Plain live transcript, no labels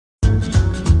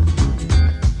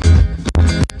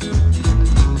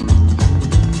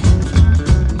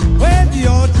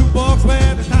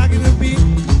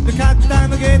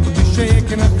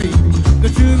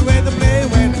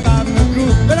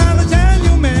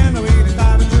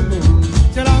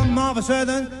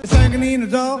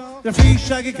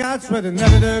Shaggy cats where they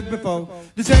never dug before.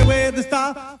 They say where they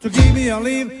stop to give me a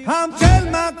leave. I'm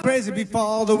telling my crazy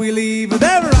before that we leave. But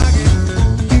ever rocking,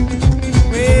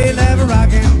 we'll ever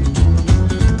rocking.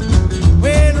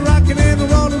 We're rocking in the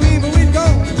road we but we go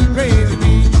crazy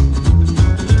beat.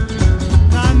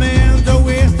 Now man the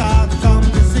way start to come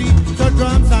to see. So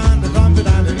drums and the trumpet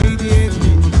and the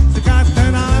ADHD. The cats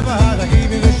and I've had a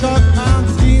heaving a shot and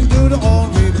the steam to the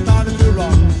old way started to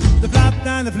rock. The flap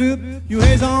and the flute. You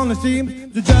haze on the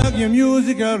steam, the jug, your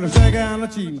music, the shag and the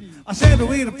team. I said the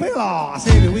way to play law, I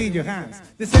said the way your hands.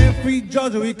 They say free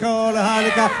judge, we call the high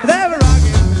car. They were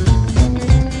rocking,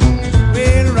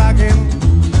 we're rocking,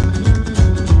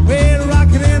 we're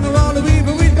rocking in the roll of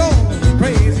weaver, we go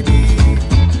crazy beat.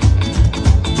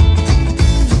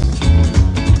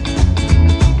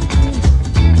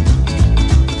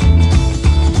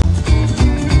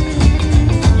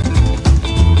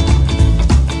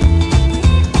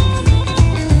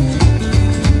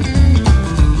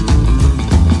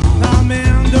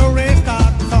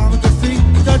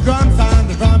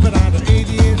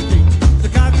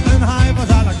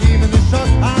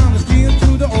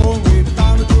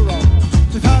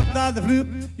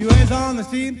 On the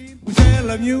scene, we sell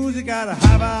the music at a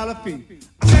high dollar fee.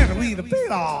 I said we the beat,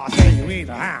 oh, I said we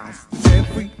the house. I said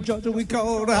free judge, we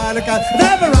call the high car.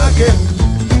 Never rockin',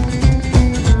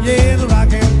 yeah, the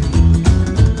rockin'.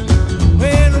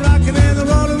 We're the rockin' and the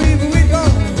roller weaver, we go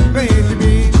crazy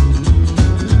beat.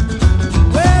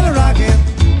 We're the rockin',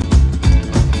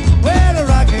 yeah,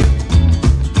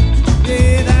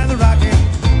 that's the rockin',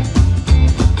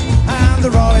 and the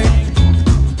rolling.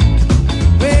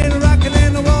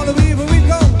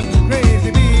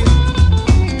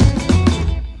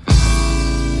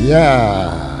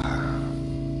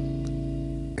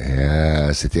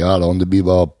 C'était Harlan de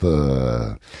Bebop.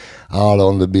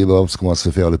 Harlan de Bebop, ce qu'on va se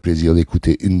faire le plaisir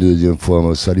d'écouter une deuxième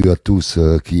fois. Salut à tous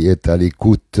qui êtes à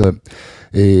l'écoute.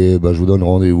 Et je vous donne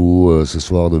rendez-vous ce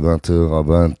soir de 20h à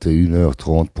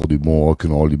 21h30 pour du bon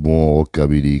rock'n'roll, du bon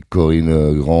rockabilly.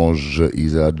 Corinne Grange,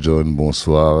 Isa John,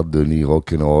 bonsoir. Denis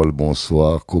Rock'n'roll,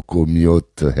 bonsoir. Coco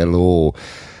Miotte, hello.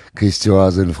 Christian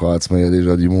Hasenfratz, mais il y a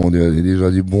déjà du monde, il y a déjà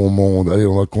du bon monde. Allez,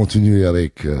 on va continuer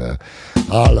avec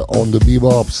Al on the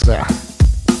Bebops.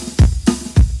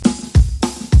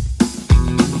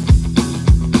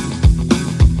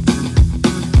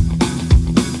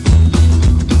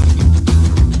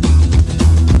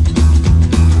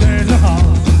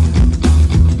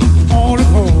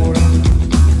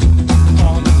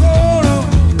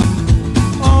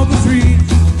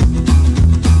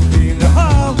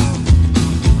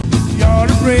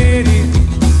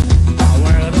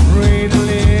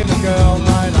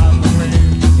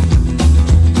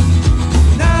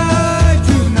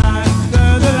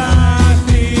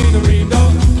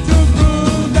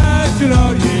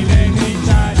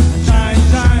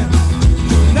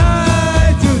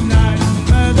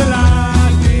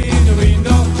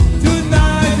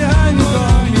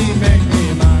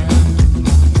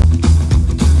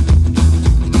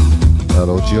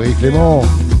 Clément.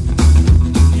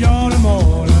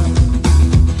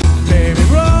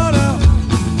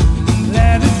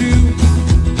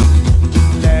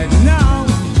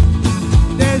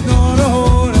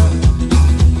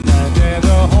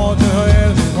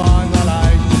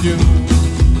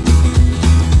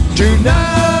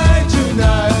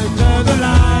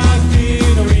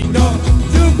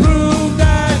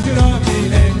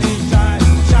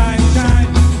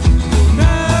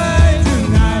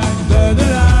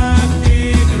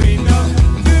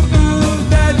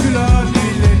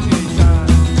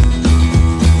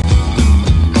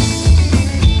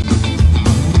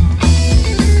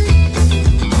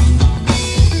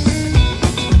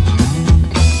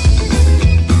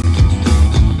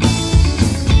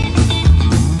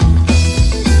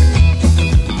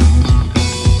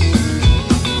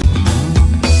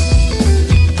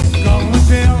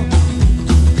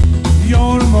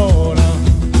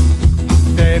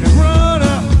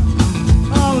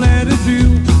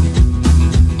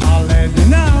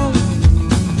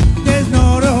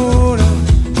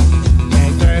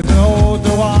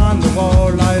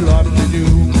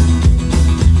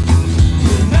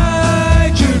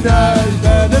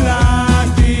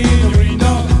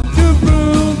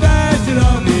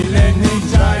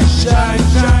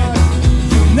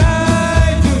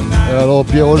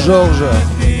 Pierrot Georges.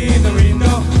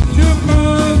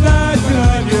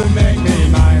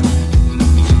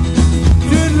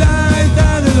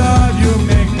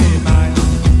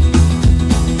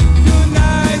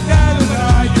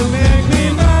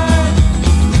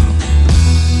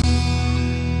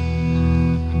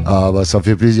 Ah bah ça me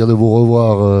fait plaisir de vous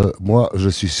revoir. Moi, je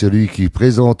suis celui qui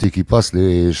présente et qui passe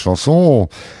les chansons.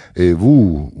 Et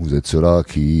vous êtes ceux-là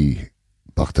qui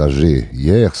partagez.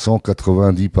 Hier,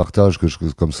 190 partages, quelque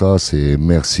chose comme ça. C'est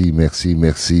merci.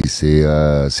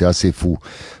 C'est assez fou.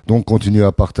 Donc continuez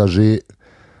à partager.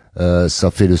 Ça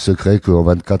fait le secret qu'en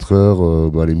 24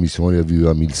 heures, l'émission elle a vu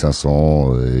à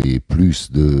 1500 et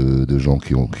plus de gens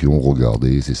qui ont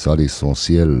regardé. C'est ça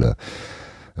l'essentiel.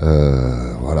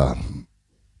 Voilà.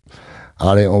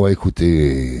 Allez, on va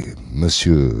écouter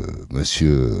Monsieur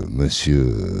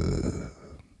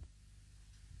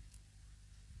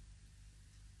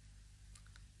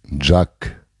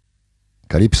Jack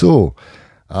Calypso.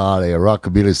 Allez,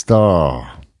 Rockabilly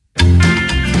Star.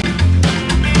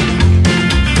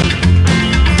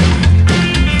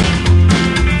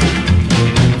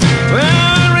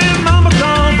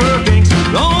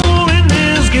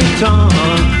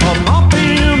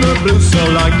 Blues so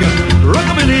like a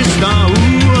rockabilly star. Ooh,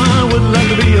 I would like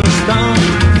to be a star.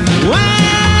 Well,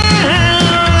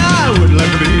 I would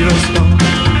like to be a star.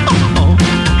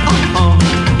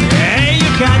 Hey,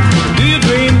 you cat, do you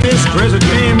dream this crazy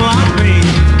dream like me?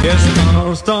 Yes,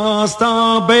 star, star,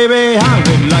 star, baby, I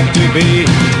would like to be.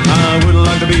 I would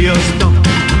like to be a star.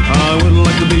 I would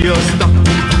like to be a star.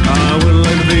 I would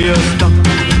like to be a star.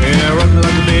 Yeah, I would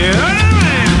like to be a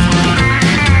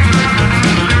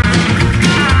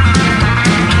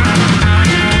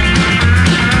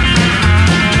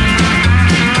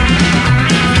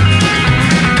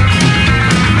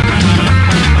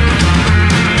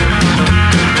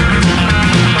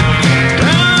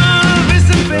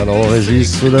Alors Régis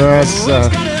Soudas.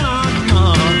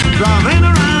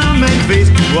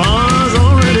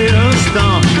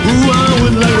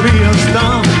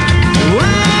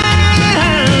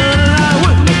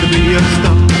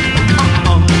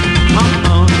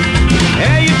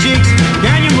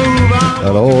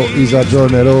 Alors Isa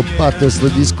John, hello, Pates le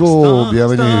disco,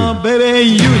 bienvenue.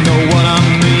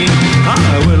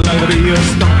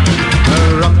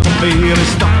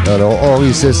 Alors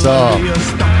Henri, c'est ça.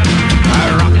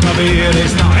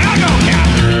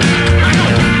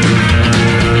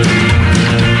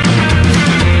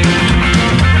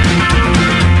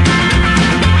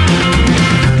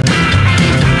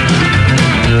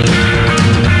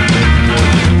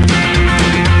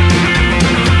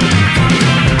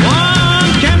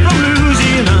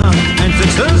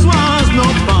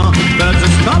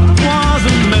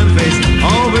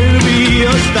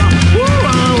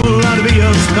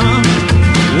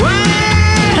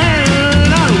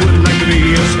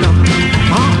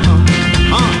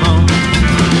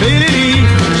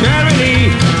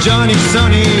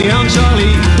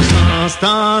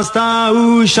 Star, star,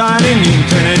 ooh, shining in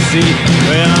Tennessee.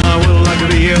 Well, I would like to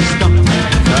be a star, a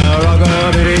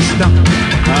rockabilly star.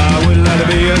 I would like to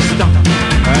be a star,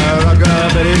 a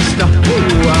rockabilly star.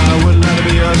 Ooh, I would like to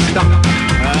be a star,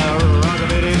 a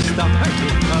rockabilly star.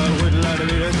 I would like to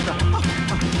be a star, a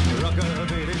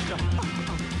rockabilly star.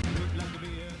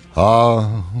 Ah,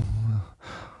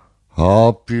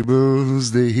 happy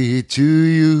birthday to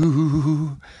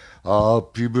you.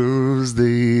 Happy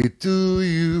birthday to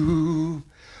you.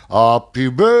 Happy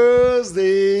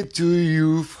birthday to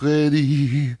you,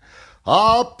 Freddy.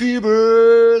 Happy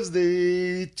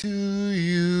birthday to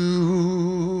you.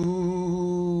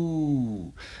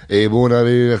 Et bon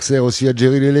anniversaire aussi à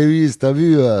Jerry Lee Lewis. T'as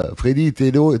vu, Freddy,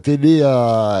 t'es né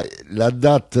à la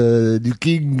date du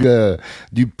king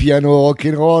du piano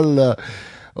rock'n'roll.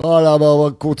 Voilà, bah on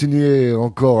va continuer.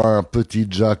 Encore un petit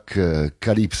Jack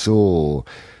Calypso.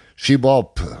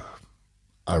 She-bop,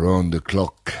 Around the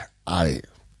Clock. Allez,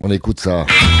 on écoute ça.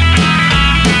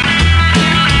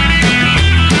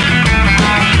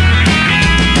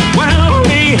 Well,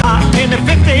 we are in the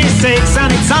 56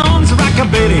 and it sounds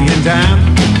rockabilly in town.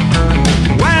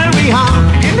 Well, we are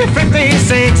in the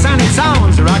 56 and it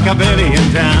sounds rockabilly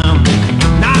in town.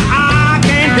 Now I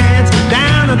can dance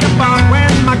down at the park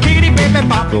when my kitty baby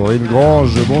pop. Corinne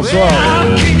Grange, bonsoir.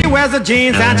 Well, kitty wears the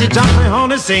jeans and she jumping on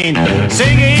the scene,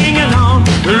 singing along.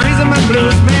 The rhythm and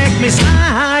blues make me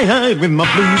slide with my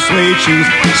blue suede shoes.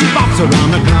 She bops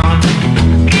around the clock.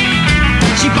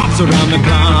 She bops around the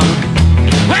clock.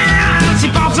 Well, she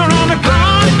bops around the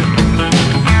clock.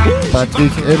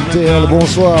 Patrick MTL,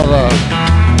 bonsoir.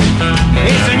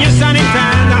 It's a new sunny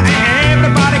time.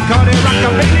 Everybody call it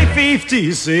Rockabilly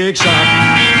 56 shot.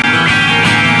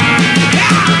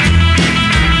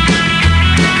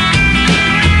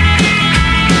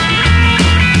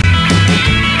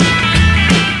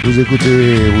 Vous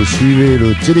écoutez, vous suivez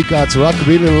le TeddyCats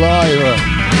Rockabilly Live.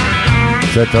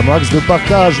 Faites un max de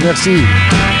partage, merci.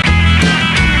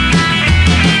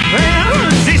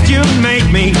 Well, sister, you make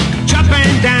me jump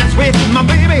and dance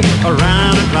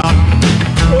around the clock.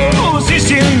 Oh, she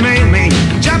still made me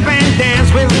jump and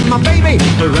dance with my baby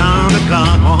around the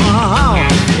clock. Oh,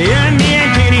 yeah, me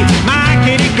and Kitty, my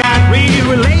kitty cat, we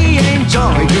really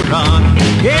enjoyed to rock.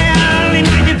 Yeah, in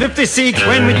 1956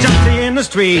 when we jumped in the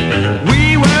street,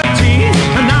 we were teens,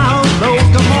 and now those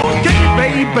come on,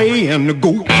 Kitty baby, and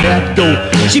go cat go.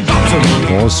 She bops around.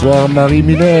 Bonsoir Marie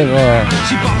Miller.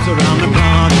 She bops around the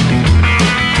clock.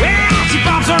 Well, she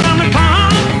bops around the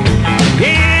clock.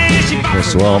 Yeah, she bops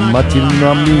Bonsoir Mathilde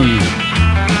Nami.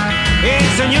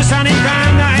 It's a new sunny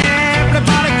time now.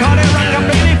 Everybody call it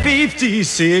Rockabilly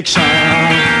 56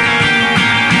 shine.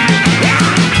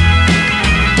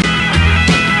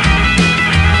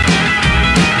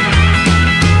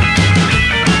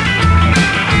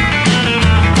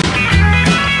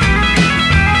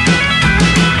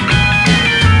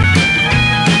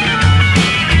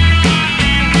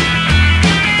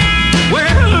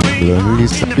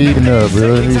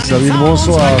 Bienvenue Sabine,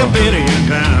 bonsoir.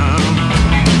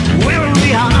 Well,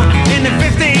 we are in the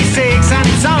 56 and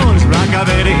it sounds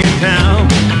Rockabilly in town.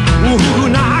 Ooh,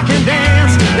 now I can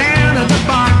dance down at the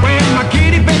bar with my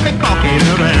kitty baby popping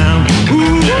around.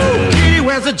 Ooh, kitty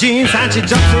wears the jeans and she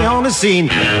jumps on the scene,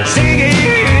 singing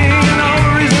all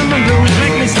the rhythm and blues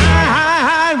make me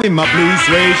sigh with my blue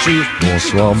suede shoes.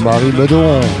 Bonsoir Marie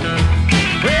Bedon.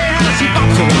 Well, she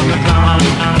pops around the clock.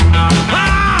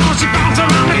 She bops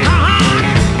around the clock.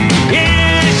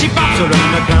 Yeah, she bops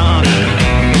around the clock.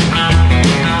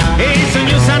 It's a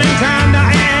new sunny time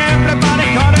now. Everybody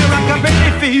call it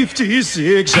Rockabilly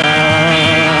 56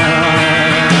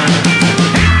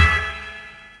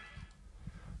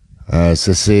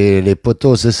 Ça c'est les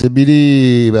potos, ça c'est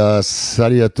Billy. Bah,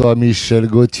 salut à toi Michel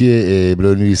Gauthier et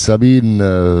Bleu Nuit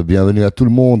Sabine. Bienvenue à tout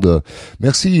le monde.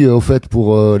 Merci au fait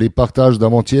pour les partages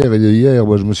d'avant-hier et de hier.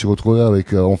 Moi je me suis retrouvé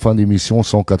avec en fin d'émission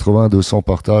 180-200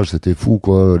 partages. C'était fou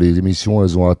quoi. Les émissions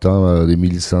elles ont atteint des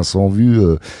 1500 vues.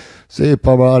 C'est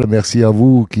pas mal. Merci à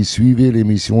vous qui suivez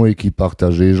l'émission et qui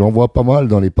partagez. J'en vois pas mal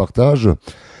dans les partages.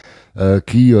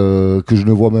 Que je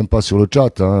ne vois même pas sur le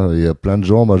chat, hein. Il y a plein de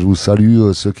gens, je vous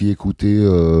salue, ceux qui écoutez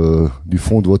du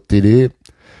fond de votre télé.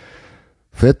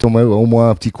 Faites au moins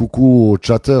un petit coucou aux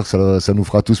chatters, ça nous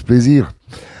fera tous plaisir.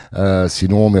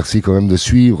 Sinon, merci quand même de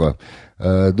suivre.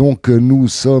 Donc, nous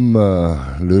sommes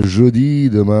le jeudi,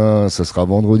 demain, ça sera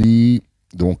vendredi.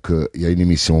 Donc, il y a une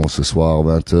émission ce soir,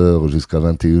 20h jusqu'à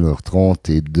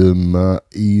 21h30. Et demain,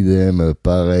 idem,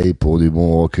 pareil pour du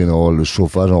bon rock'n'roll. Le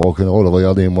chauffage en rock'n'roll.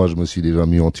 Regardez, moi, je me suis déjà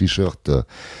mis en t-shirt.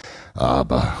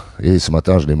 Et ce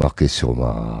matin, je l'ai marqué sur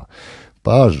ma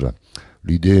page.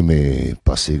 L'idée m'est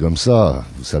passée comme ça.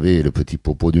 Vous savez, le petit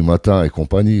popo du matin et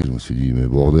compagnie. Je me suis dit, mais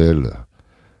bordel.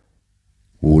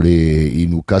 Ils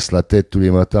nous cassent la tête tous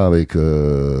les matins avec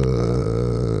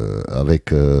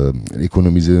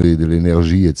économiser de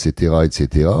l'énergie, etc.,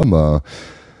 etc.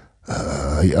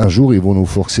 Un jour, ils vont nous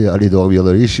forcer à aller dormir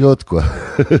dans les chiottes, quoi.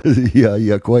 Il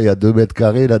y a quoi? Il y a 2 mètres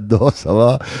carrés là-dedans, ça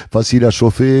va. Facile à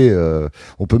chauffer.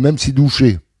 On peut même s'y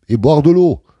doucher et boire de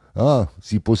l'eau. Hein,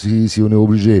 si on est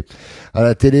obligé. À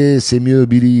la télé, c'est mieux,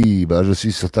 Billy. Je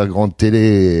suis sur ta grande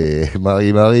télé,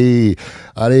 Marie.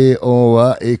 Allez, on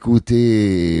va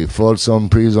écouter Folsom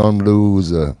Prison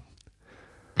Blues.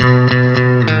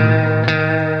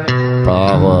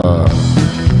 Par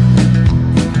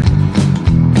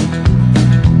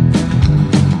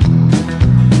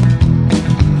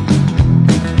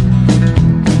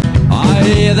I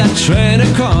hear that train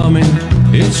a-coming,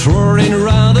 it's roaring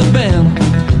around the bend.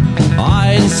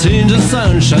 I ain't seen the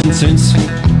sunshine since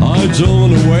I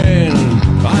don't know when.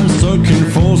 I'm stuck in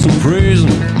Folsom Prison.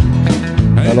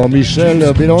 Alors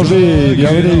Michel Bélanger,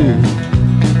 bienvenue.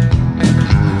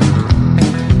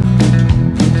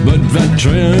 But that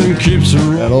train keeps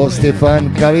rolling. Alors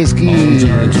Stéphane Kareski.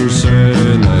 To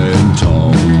San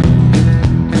Antonio.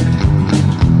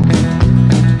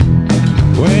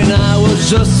 When I was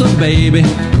just a baby,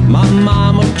 my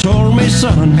mama told me,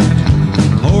 son,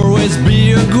 always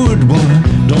be a good boy,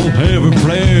 don't ever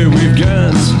play with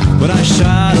guns. But I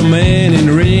shot a man in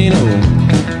Reno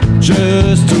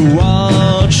just to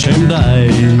watch him die.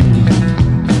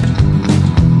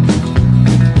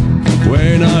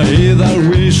 When I hear that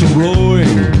whistle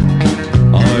blowing,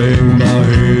 I hang my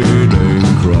head and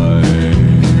cry.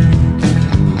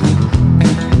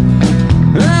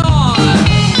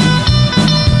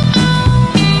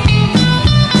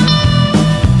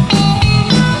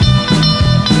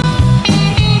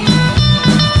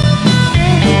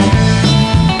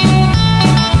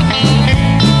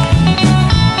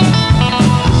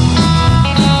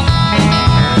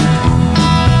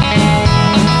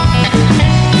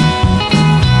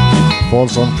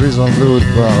 Folsom Prison Blues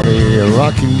par les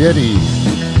Rockin' Daddy.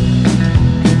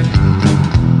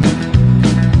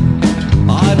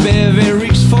 very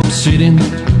rich folks sitting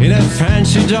in a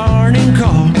fancy dining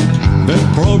car.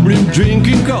 They're probably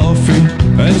drinking coffee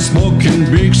and smoking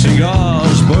big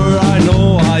cigars, but I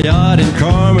know I had it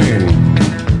coming.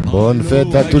 Bonne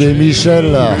fête à tous les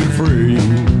Michel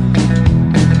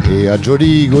et à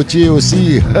Johnny Gauthier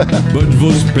aussi. But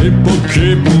those people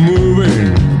keep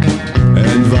moving,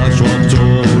 and that's what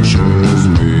tortures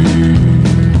me.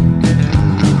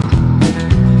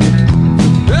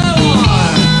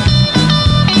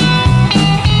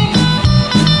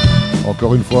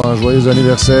 Encore une fois, un joyeux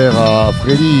anniversaire à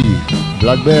Freddy,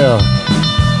 Blackbear,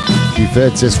 qui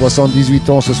fête ses 78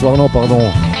 ans ce soir. Non,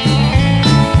 pardon.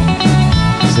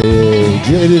 C'est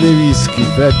Jerry Davis qui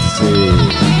fête ses...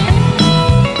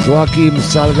 Joaquim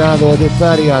Salgado de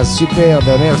Paria,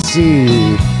 superbe, merci.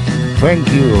 Thank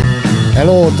you.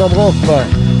 Hello, Tomroff.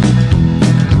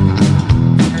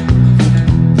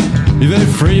 If they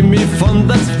free me from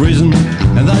that prison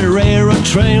and that railroad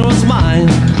train was mine,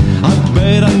 I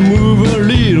bet I'd move a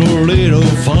little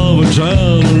farther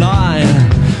down the line,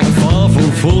 far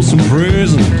from Folsom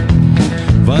Prison.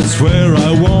 That's where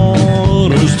I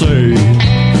want to stay.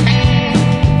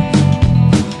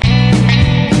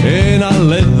 And I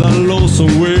let that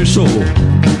lonesome whistle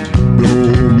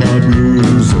blow my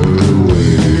blues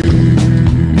away.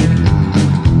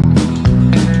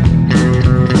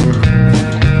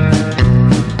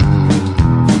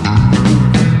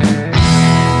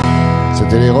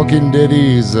 C'était les Rockin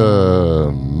Daddies.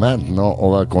 Maintenant,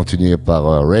 on va continuer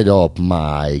par Red Up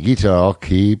My Guitar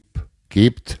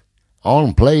Kept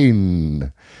on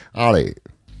Playing. Allez.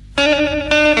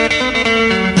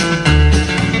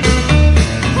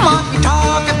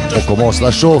 On commence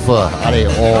la chauffe. Allez,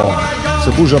 on se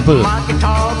bouge un peu.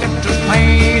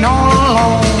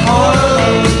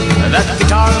 That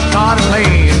guitar started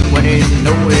playing when it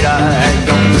knew that I had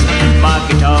gone. My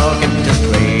guitar kept just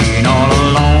playing all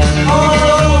alone.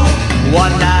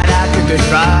 One night I took a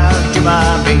drive to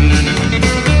my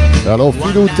bed. Alors,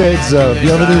 Philou Teds,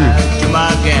 bienvenue. To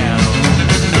my gal.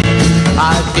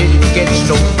 I didn't get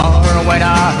so far when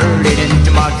I heard it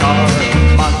into my car.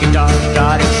 My guitar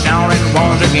started sounding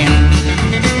once again.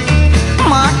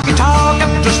 My guitar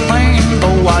kept just playing,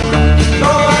 though I don't.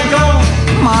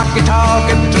 My guitar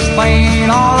kept just playing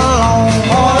all alone.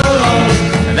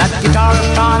 That guitar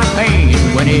started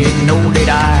playing when it knew that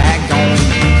I had gone.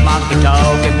 My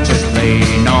guitar kept just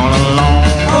playing all alone.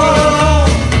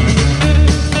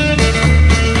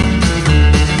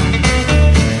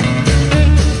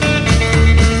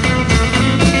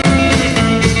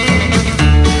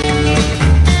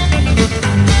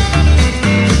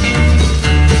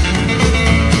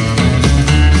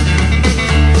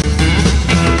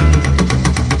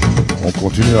 On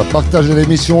continue à partager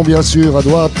l'émission, bien sûr. À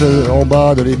droite, en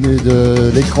bas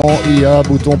de l'écran, il y a un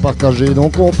bouton partager.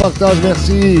 Donc on partage,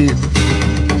 merci.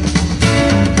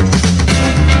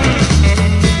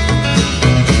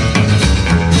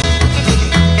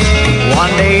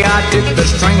 One day I took the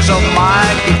strings of my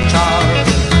guitar,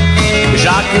 'cause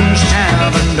I couldn't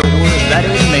stand the noise that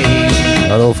it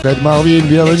made. Alors Fred Marvin,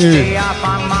 bienvenue. Day I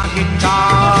found my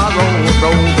guitar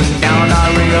broken down. I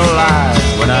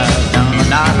realized what I'd done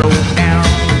and I broke down.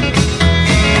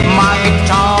 My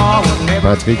guitar will never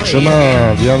Patrick play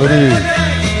Chemin, bienvenue.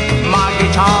 My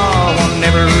guitar will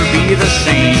never be the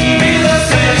same.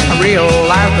 I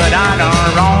realize that I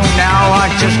done wrong. Now I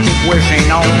just keep wishing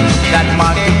on that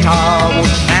my guitar will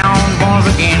sound once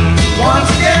again. Once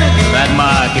again. That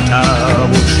my guitar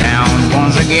will sound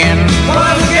once again.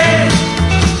 Once again.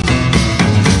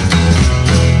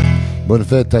 Bonne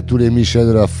fête à tous les Michel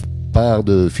de la part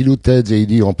de Philou Teds, et il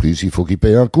dit en plus il faut qu'il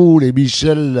paye un coup, les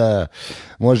Michel.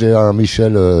 Moi j'ai un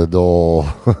Michel dans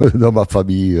dans ma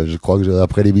famille. Je crois que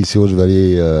après l'émission je vais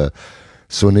aller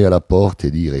sonner à la porte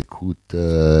et dire écoute,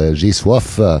 j'ai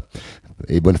soif.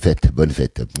 Et bonne fête, bonne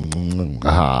fête.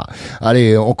 Ah.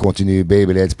 Allez, on continue,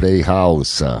 baby, let's play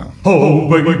house.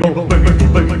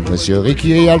 Monsieur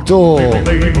Ricky Rialto.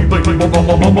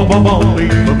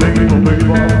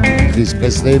 Chris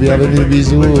Presley, bienvenue,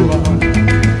 bisous.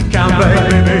 Come back,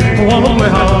 baby, I wanna play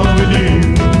house with you.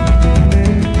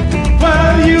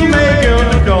 Well, you may go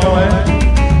to college,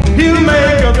 you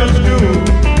may go to school,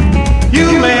 you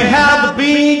may have the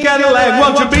pink Cadillac,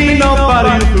 won't you be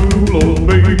nobody's fool? Oh,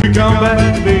 baby, come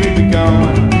back, baby, come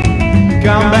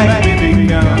back, baby,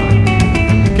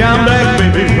 come back,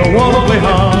 baby, I wanna play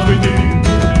house with you.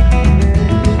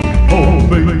 Oh,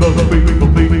 baby, baby, baby,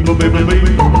 baby, baby,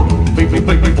 baby.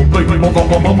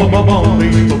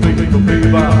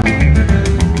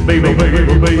 Baby, baby,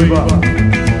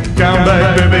 come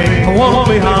back, baby, I wanna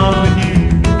be home with you.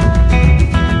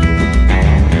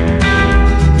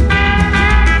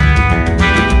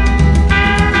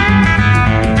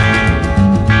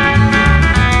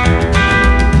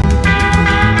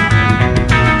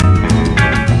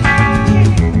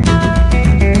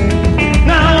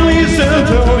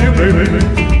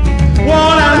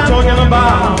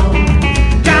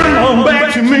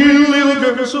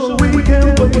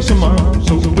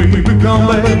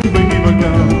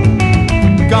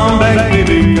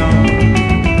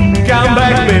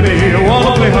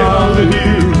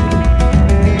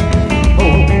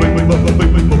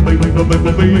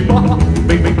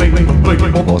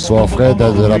 Bonsoir Fred,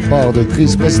 de la part de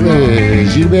Chris Presley.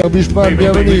 Gilbert Bushman,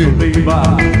 bienvenue.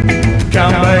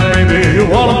 Come back, baby, you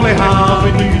wanna play half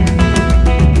with you.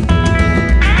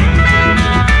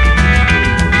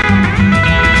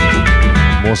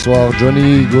 Bonsoir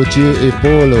Johnny Gauthier et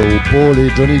Paul, ou Paul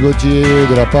et Johnny Gauthier,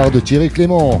 de la part de Thierry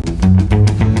Clément.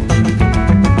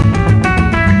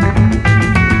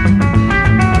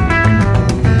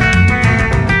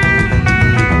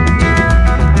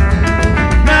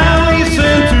 Now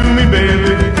listen to me,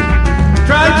 baby.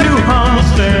 Try to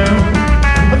understand.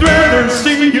 I'd rather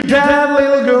see you dead,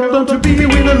 little girl, than to be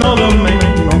with another man.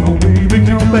 Oh, baby,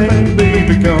 come back,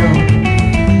 baby, come.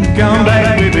 Come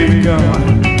back, baby,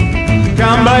 come.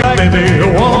 Come back, baby, I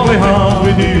wanna play hard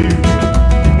with you.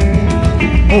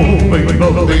 Oh, baby,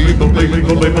 baby, baby, baby,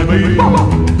 baby, baby, baby,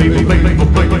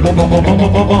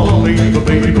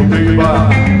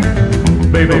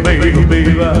 baby, baby, baby,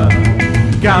 baby,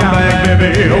 come back,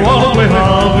 baby, I wanna play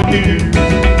hard with you.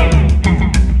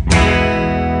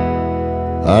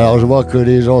 Alors je vois que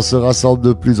les gens se rassemblent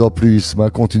de plus en plus. Ben,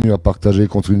 continuez à partager,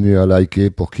 continuez à liker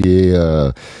pour qu'il y ait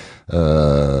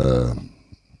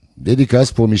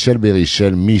dédicace pour Michel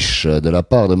Bérichel, Mich, de la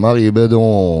part de Marie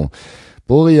Bedon.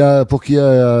 Pour qu'il y ait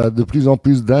de plus en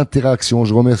plus d'interactions.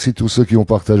 Je remercie tous ceux qui ont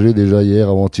partagé déjà hier,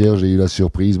 avant-hier. J'ai eu la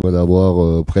surprise moi,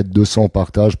 d'avoir près de 200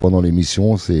 partages pendant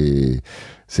l'émission. C'est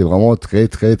vraiment très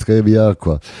très très bien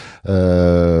quoi.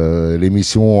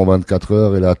 L'émission en 24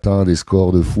 heures, elle atteint des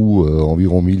scores de fou,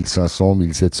 environ 1500,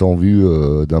 1700 vues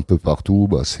d'un peu partout.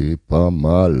 Bah c'est pas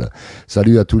mal.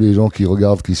 Salut à tous les gens qui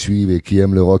regardent, qui suivent et qui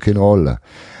aiment le rock and roll.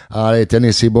 Allez,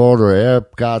 Tennessee Border,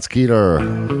 Cats Killer.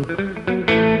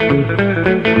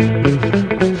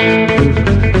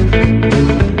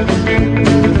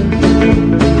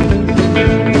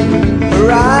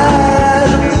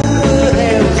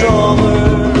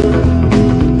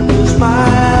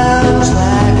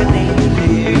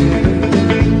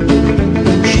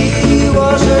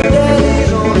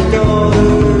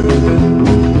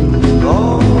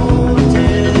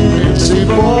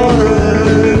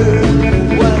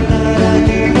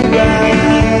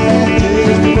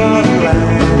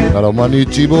 Alors Manu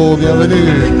Thibault, bienvenue.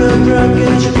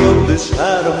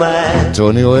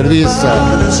 Antonio Elvis.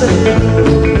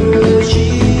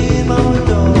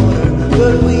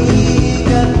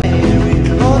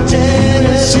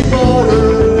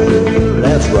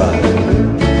 That's right.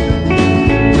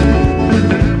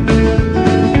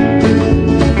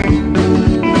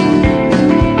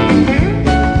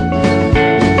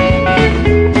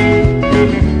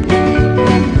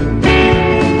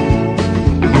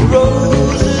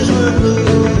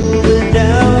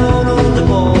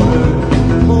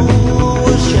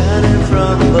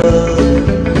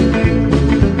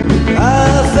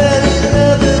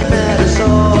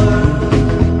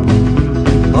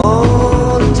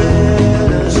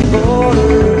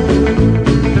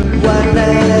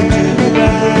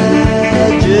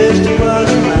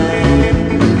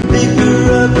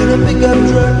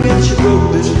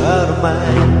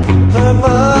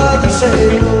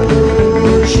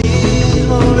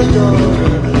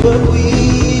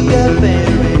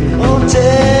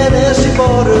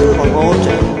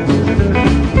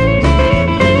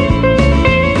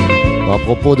 À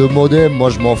propos de modem, moi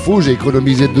je m'en fous, j'ai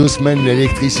économisé 2 semaines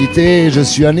l'électricité, je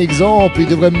suis un exemple, ils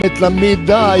devraient me mettre la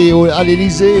médaille à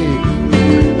l'Élysée.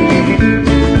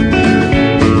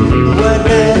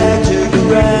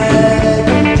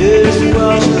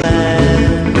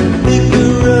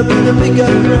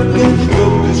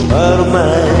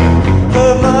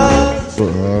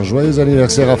 Un joyeux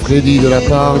anniversaire à Freddy de la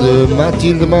part de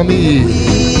Mathilde Mamie.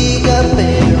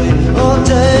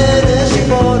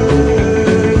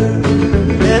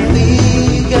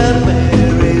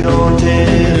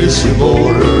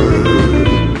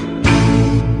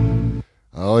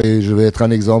 Ah oui, je vais être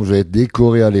un exemple, je vais être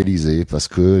décoré à l'Élysée parce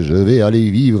que je vais aller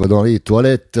vivre dans les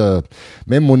toilettes.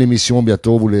 Même mon émission,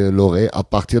 bientôt, vous l'aurez. À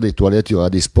partir des toilettes, il y aura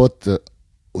des spots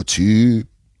au-dessus,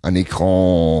 un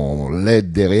écran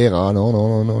LED derrière. Ah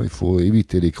non, il faut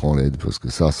éviter l'écran LED parce que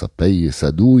ça paye,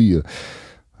 ça douille.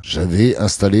 Je vais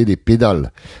installer des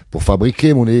pédales pour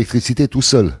fabriquer mon électricité tout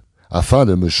seul afin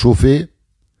de me chauffer,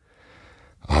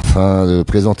 afin de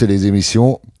présenter les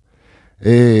émissions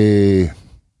et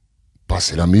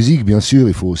passer la musique, bien sûr.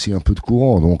 Il faut aussi un peu de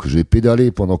courant, donc je vais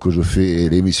pédaler pendant que je fais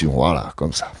l'émission. Voilà,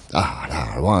 comme ça. Ah là,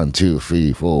 1, 2, 3,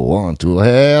 4, 1, 2.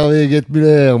 Hervé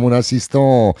Guttmüller, mon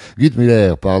assistant,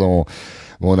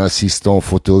 mon assistant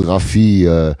photographie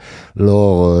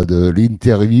lors de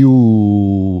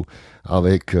l'interview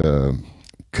avec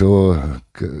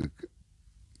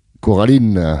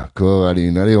Coraline.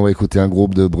 Allez, on va écouter un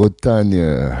groupe de Bretagne.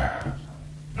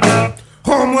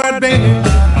 Homeward baby.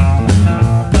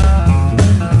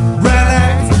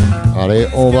 Relax. Allez,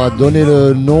 on va donner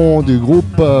le nom du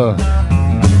groupe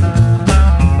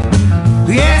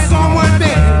Yes, homeward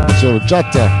baby. sur le chat.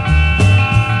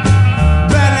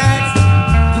 Relax.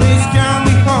 Please carry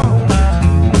me home.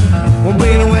 Well,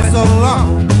 baby, we're so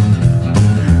long.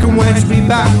 Can wait me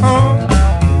back home.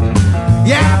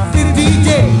 Yeah, 50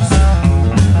 days.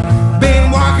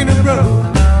 Been walking the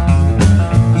road.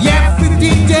 Yeah,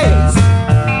 50 days.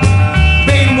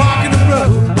 Been walking the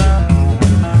road.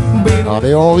 Been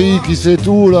Allez, Henri, qui sait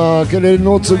tout là? Quel est le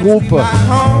nom de ce groupe? back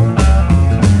home.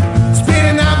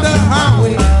 Spinning out the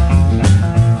highway.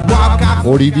 Walk out.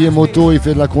 Olivier Moto, il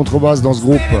fait de la contrebasse dans ce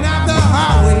groupe. Spinning out the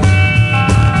highway.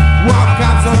 Walk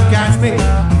out, so catch me.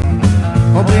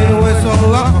 Oh, baby, we're so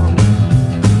long.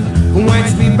 Wait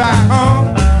to be back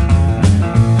home.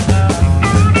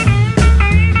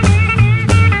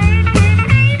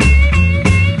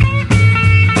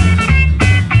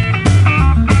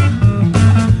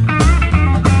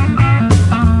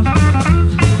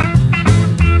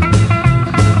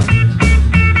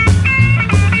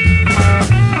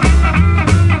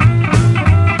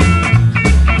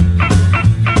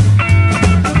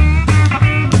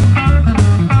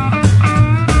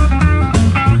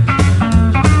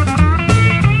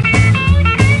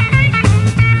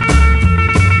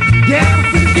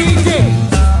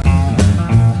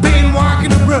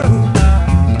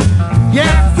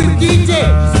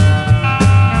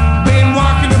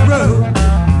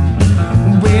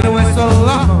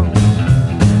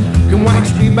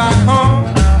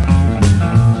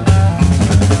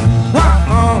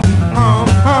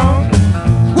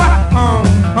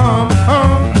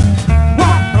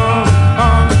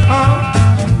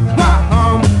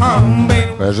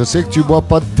 Je sais que tu bois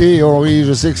pas de thé, Henri.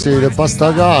 Je sais que c'est le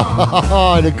pastaga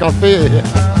et le café.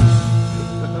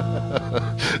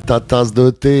 Ta tasse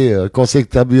de thé. Qu'on sait que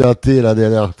t'as bu un thé la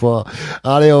dernière fois.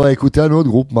 Allez, on va écouter un autre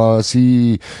groupe.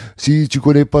 Si tu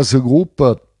connais pas ce groupe,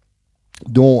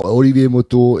 dont Olivier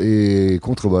Moto est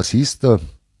contrebassiste,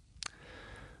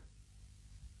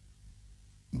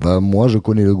 moi je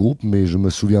connais le groupe, mais je me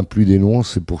souviens plus des noms.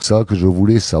 C'est pour ça que je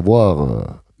voulais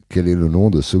savoir quel est le nom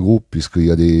de ce groupe, puisqu'il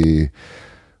y a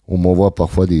on m'envoie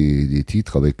parfois des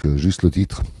titres avec juste le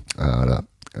titre. Voilà.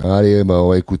 Allez, on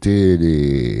va écouter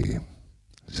les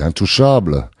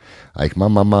Untouchables avec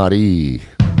Mama Marie.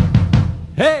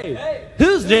 Hey,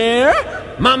 who's there?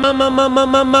 Mama, mama,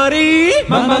 mama, Marie.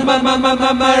 Mama, mama,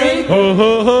 mama, Marie. Oh,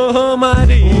 oh, oh, oh,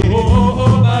 Marie. Oh, oh,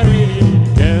 oh, Marie.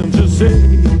 Can't you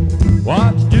see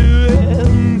what you're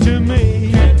doing to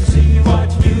me? Can't you see what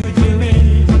you do to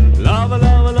me? Love, love,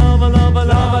 love, love, love,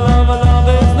 love,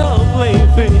 love is no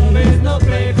plaything. There's no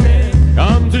plaything.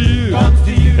 Come to you.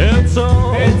 It's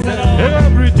all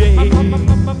every day.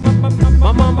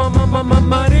 Mama, mama, mama,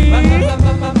 Marie.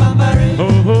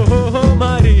 Oh, oh, oh, oh,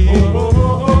 Marie. Oh,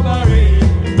 oh, oh, Marie.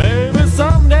 Maybe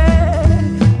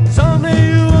someday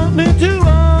you want me to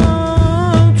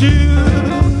want you.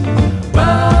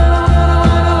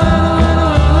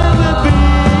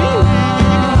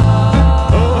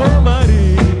 Oh,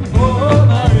 Marie. Oh,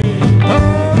 Marie.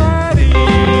 Oh,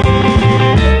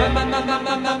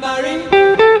 Marie. Marie.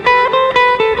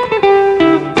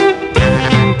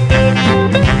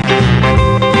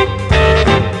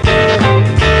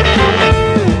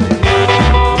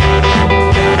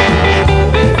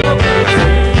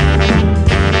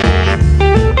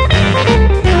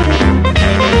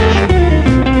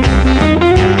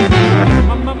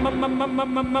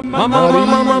 Mama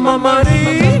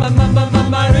Marie,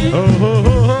 Marie, oh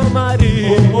oh oh Marie,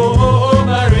 oh oh oh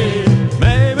Marie.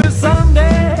 Maybe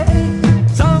someday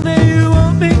you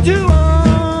want me to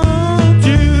want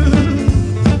you.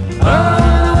 Oh,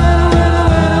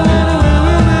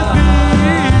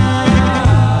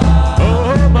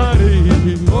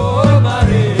 Marie, oh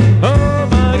Marie, oh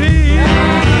Marie,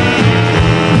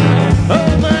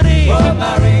 oh Marie, oh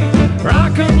Marie,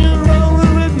 rockin' you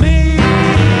rollin' with me.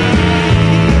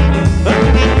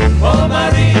 Oh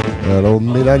Marie, Alors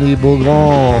Mélanie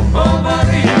Beaugrand. oh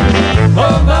Marie,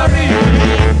 oh Marie,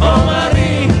 oh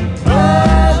Marie,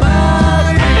 oh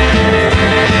Marie.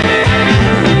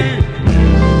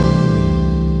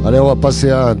 Allez, on va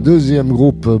passer à un deuxième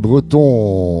groupe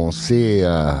breton. C'est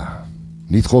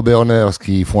Nitro Burners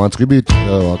qui font un tribut.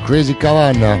 Crazy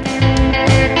Cavan.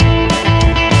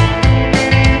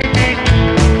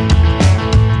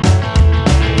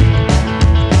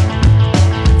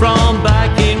 From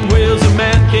back in Wales, a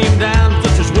man came down to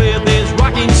touch us with his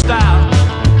rocking style.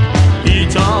 He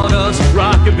taught us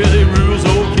rockabilly rules,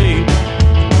 okay.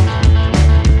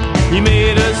 He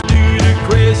made us do the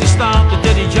crazy stuff, the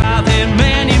dirty jive, and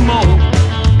many more.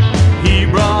 He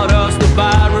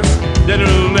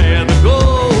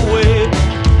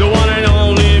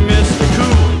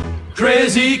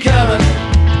Crazy Kevin.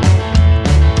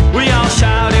 We all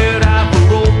shouted out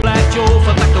for old Black Joe,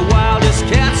 felt like the wildest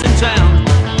cats in town.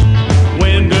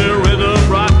 When the Rhythm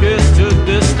Rockers took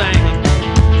the stand,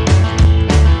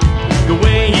 the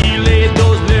way he laid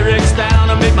those lyrics down,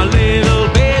 I made my little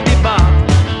baby bop.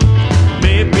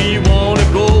 Made me wanna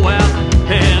go out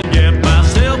and get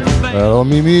myself a band. Alors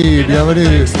Mimi,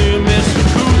 bienvenue.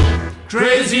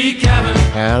 Crazy Kevin.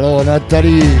 Alors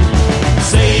Nathalie.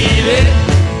 Say it,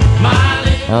 my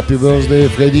Happy birthday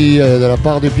Freddy de la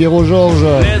part de Pierrot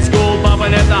Georges. Let's go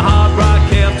bumping at the Hard Rock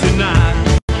Cab tonight.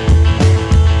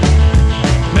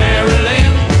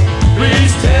 Marilyn,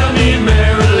 please tell me,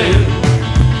 Marilyn,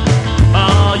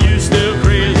 are you still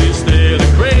crazy, still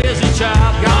a crazy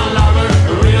child? Gone lover,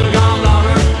 a real gone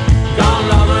lover, gone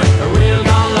lover, a real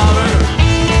gone lover.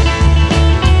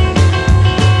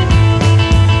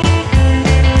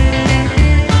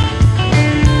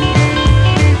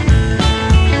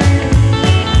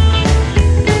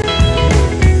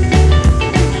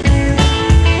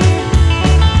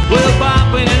 Well,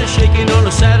 bopping and shaking on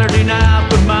a Saturday night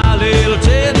with my little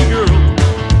Teddy girl,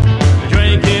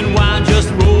 drinking wine, just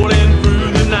rolling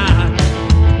through the night.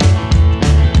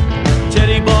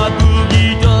 Teddy boy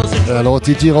boogie does it. Alors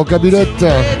Titi Rockabilette.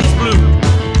 Teddy's blue.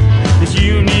 This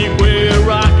unique way of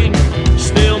rocking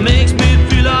still makes me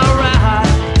feel alright.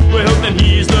 Well, then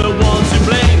he's the one to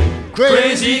blame.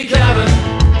 Crazy Kevin.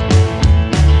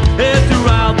 And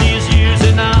throughout these years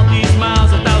and out these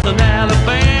miles, 1,000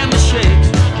 Alabama shakes.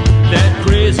 That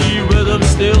crazy rhythm's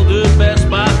still the best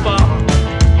by far.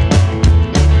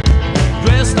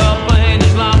 Dressed up in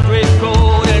his long straight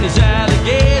coat and his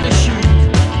alligator shoes.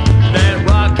 That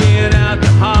rockin'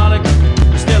 alcoholic,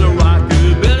 still a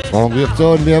rockabilly. Frank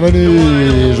Burton,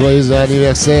 bienvenue. Joyeux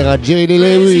anniversaire à Jerry Lee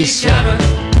Lewis.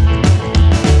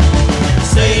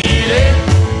 Say it,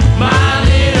 my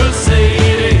little say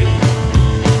it.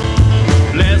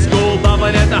 Let's go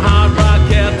bumping at the Hard Rock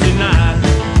Cab tonight.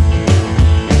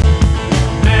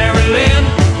 Marilyn,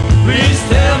 please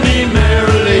tell me,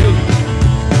 Marilyn,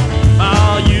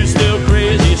 are you still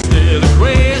crazy, still a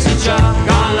crazy child?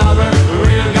 Gone lover, a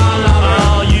real gone lover.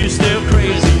 Are you still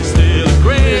crazy, still a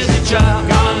crazy child?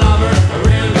 Gone lover, a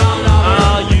real gone lover.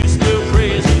 Are you still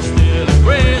crazy, still a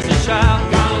crazy child?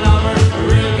 Gone lover, a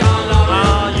real gone lover.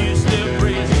 Are you still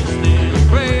crazy, still a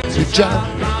crazy child?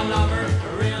 Gone lover,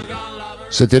 a real gone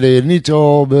lover. C'était les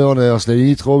Nitro Burners,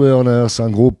 un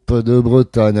groupe de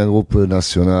Bretagne, un groupe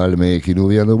national, mais qui nous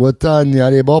vient de Bretagne.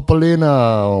 Allez,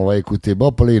 Bopolina, on va écouter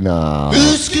Bopolina.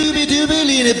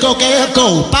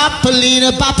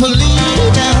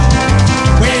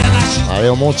 Allez,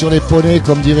 on monte sur les poneys,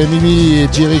 comme dirait Mimi et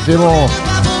Thierry Clément.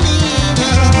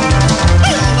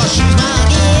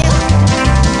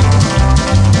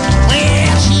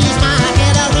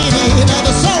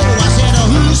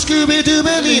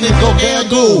 Go, there,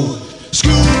 go.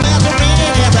 School bells are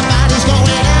ringing, everybody's going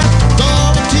out.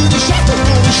 Going to the shop, we're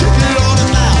gonna shoot it on the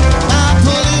mouth.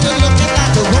 Papolina looking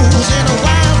like a rose in a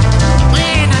wild.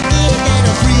 Man, I need that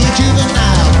a free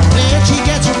juvenile. When she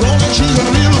gets a rolling, she's a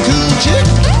real cool chick.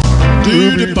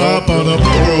 Doody pop on a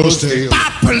birthday.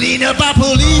 Papolina,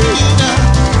 Papolina.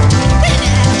 And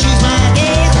now she's my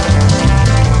gal.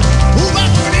 Ooh,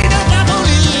 Papolina,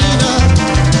 Papolina.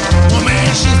 Oh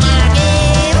man, she's my gal.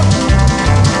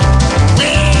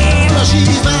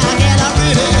 She's my gal, I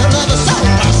really love her so.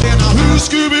 I said, now who's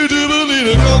Scooby-Doo,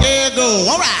 go, get go.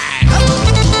 All right.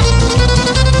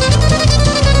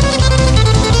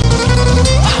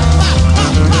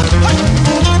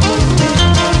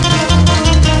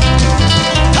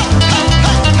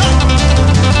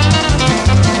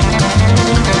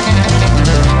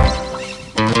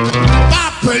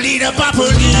 Papolina,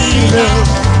 Papolina.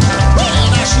 Well,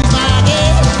 now she's my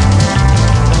gal.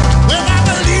 Well,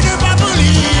 Papolina,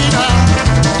 Papolina.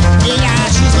 Yeah,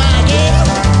 she's my gal.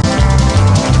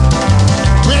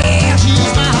 Well,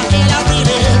 she's my gal, I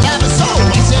really love her so.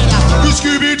 I said, now,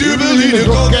 Scooby-Doo,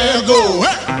 go, girl, go.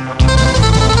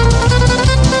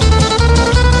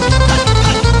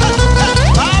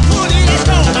 Papolina, let's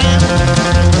go, man.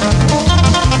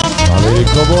 Allez, les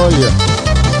cowboys.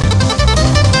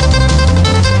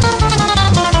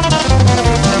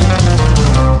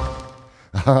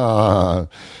 Ah.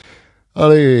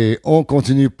 Allez, on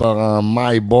continue par un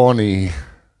My Bonnie.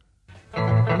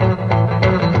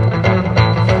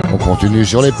 On continue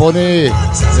sur les poneys,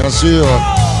 bien sûr.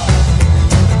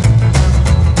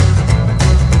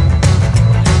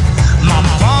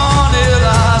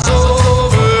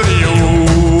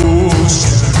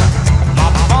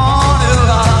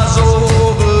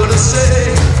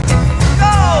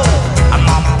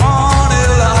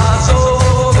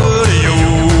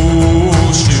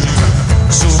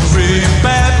 So free. bring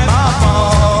back my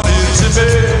morning to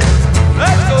bed.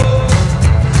 Let's go.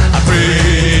 I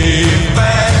bring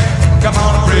back, come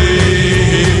on,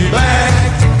 bring back,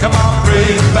 come on,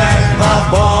 bring back my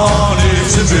morning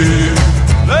to bed.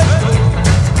 Let's go.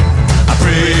 I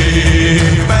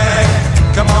bring back,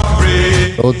 come on,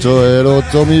 bring Otto et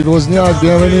l'Ottomi Bosniak,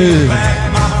 bienvenue.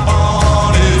 back my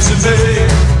morning to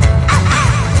bed.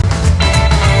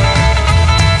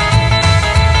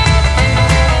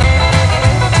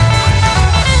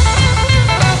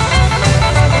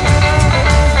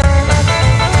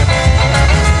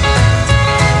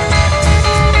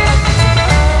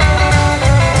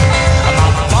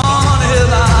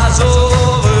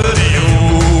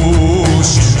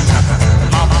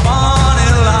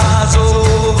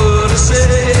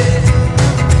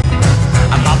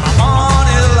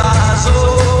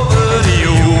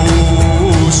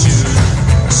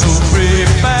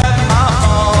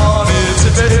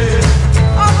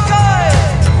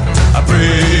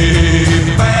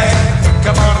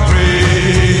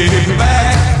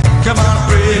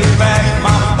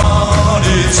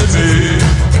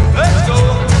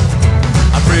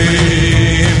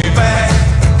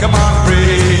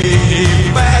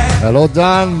 Alors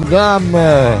Dan,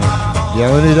 Dame,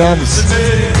 bienvenue Dame.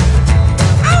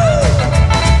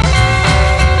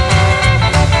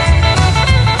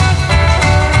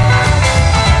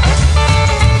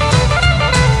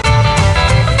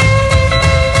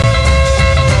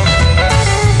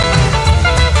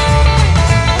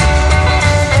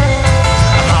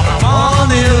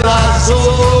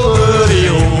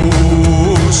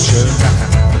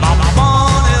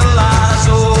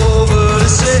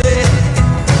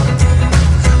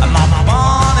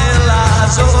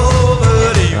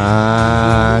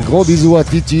 Un gros bisou à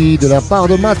Titi de la part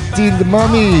de Mathilde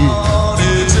Mamie.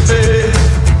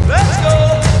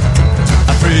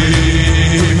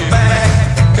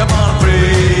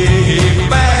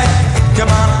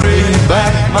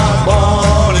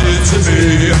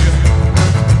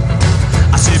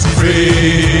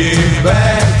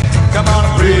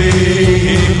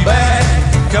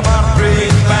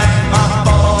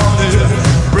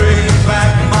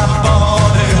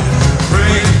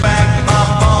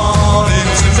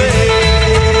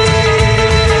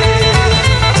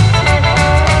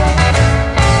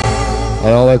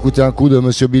 Alors on va écouter un coup de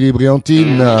Monsieur Billy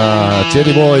Brillantine,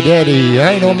 Teddy Boy Daddy,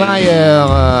 Heino Meyer,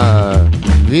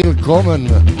 Willkommen,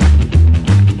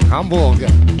 Hamburg.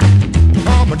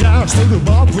 I'm dance to the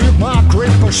bar with my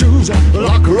creeper shoes,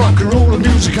 like rock and roll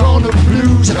music on the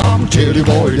blues. I'm Teddy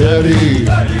Boy Daddy,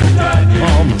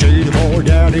 I'm Teddy Boy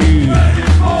Daddy,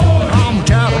 I'm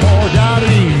Teddy Boy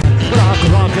Daddy, like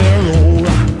rock and roll.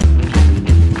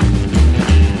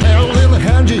 Hey, little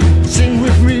Handy, sing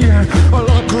with me, like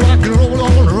rock and roll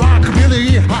on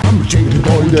Rockabilly. I'm Teddy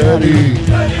Boy Daddy,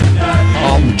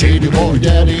 I'm Teddy Boy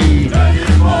Daddy,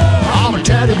 I'm a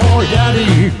Teddy Boy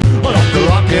Daddy, like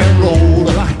rock and roll.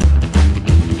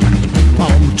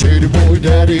 I'm Teddy Boy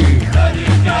Daddy,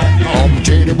 I'm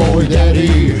Teddy Boy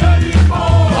Daddy,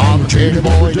 I'm Teddy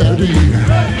Boy Daddy,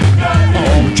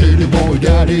 I'm Teddy Boy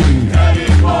Daddy,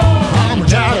 I'm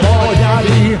Teddy Boy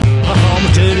Daddy, I'm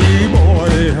Teddy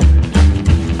Boy.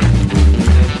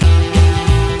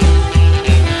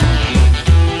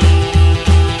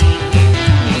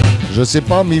 Je sais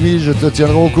pas Mimi, je te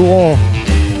tiendrai au courant.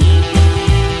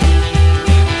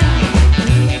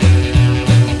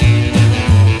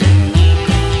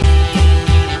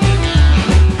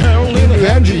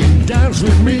 Angie, dance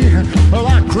with me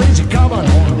like crazy coming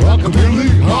on Rockabilly.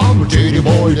 I'm a Teddy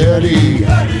Boy Daddy,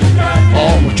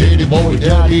 I'm a Teddy Boy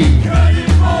Daddy,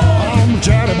 I'm a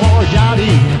Teddy Boy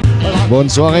Daddy. Bonne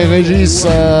soirée Régis,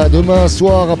 demain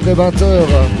soir après 20h.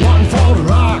 One for the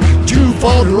rock, two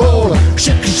for the roll,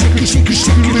 shake it, shake it, shake it,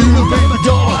 shake it, little baby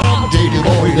doll. I'm a Teddy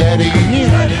Boy Daddy,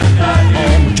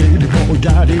 I'm a Teddy Boy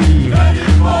Daddy,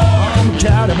 I'm a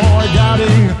Teddy Boy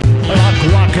Daddy, like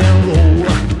rock and roll.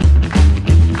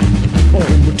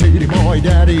 I'm a Teddy Boy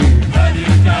Daddy,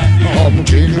 I'm a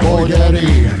Teddy Boy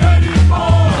Daddy,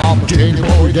 I'm a Teddy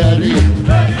Boy Daddy,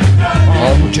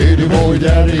 I'm a Teddy Boy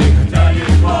Daddy,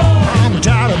 I'm a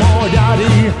Teddy Boy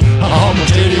Daddy, I'm a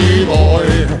Teddy Boy.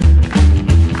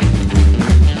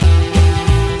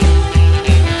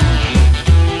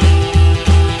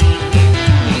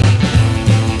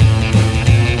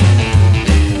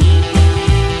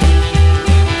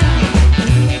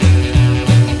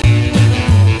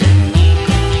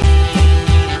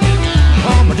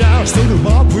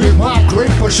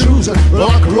 Shoes,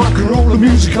 like rock and roll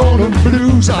music on the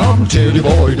blues. I'm Teddy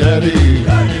Boy Daddy,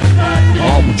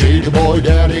 I'm Teddy Boy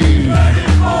Daddy,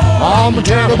 I'm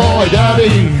Teddy Boy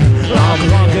Daddy, I'm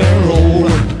rock and roll.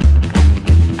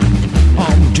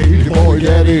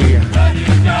 daddy.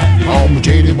 I'm a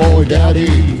teddy boy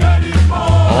daddy.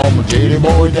 I'm a teddy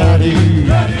boy daddy.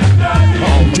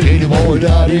 I'm a teddy boy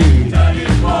daddy.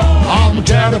 I'm a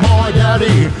teddy boy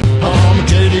daddy. I'm a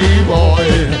teddy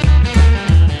boy.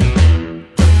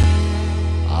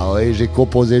 Ah oui, j'ai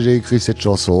composé, j'ai écrit cette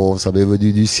chanson. Ça m'est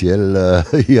venu du ciel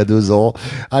il y a 2 ans.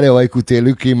 Allez, on va écouter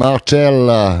Lucky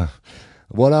Marshall.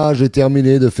 Voilà, j'ai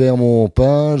terminé de faire mon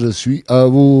pain. Je suis à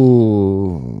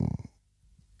vous.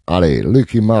 Allez,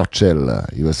 Lucky Marshall,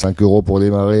 il veut 5 € pour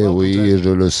démarrer, oui, je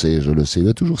le sais, il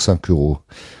veut toujours 5 €.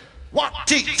 1,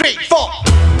 2, 3, 4.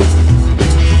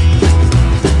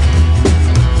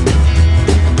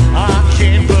 I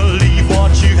can't believe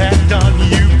what you have done.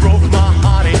 You broke my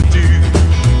heart in two.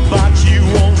 But you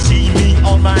won't see me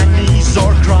on my knees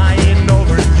or crying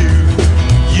over you.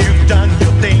 You've done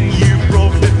your thing, you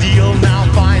broke the deal. Now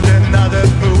find another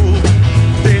fool.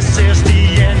 This is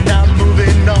the end, I'm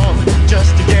moving on.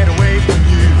 Just to get away from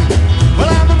you. Well,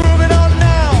 I'm moving on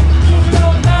now. Moving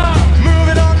on now.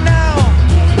 Moving on now.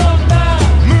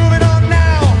 Moving on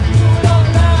now.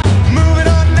 Moving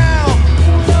on now.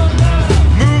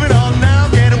 Moving on now.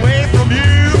 Get away from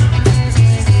you.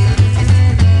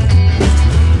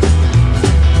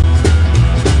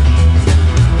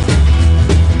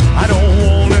 I don't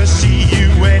wanna see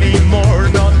you anymore,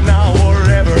 not now or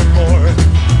evermore.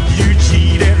 You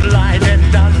cheated, lied, and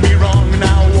done me wrong.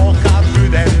 Now walk out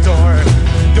through that door.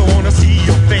 Don't wanna see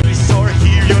your face or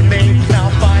hear your name. Now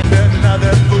find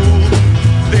another fool.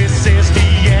 This is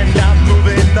the end. I'm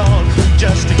moving on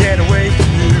just to get away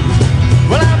from you.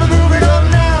 Well, I'm moving on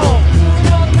now. Moving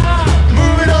on now.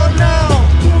 Moving on now.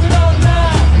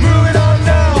 Moving on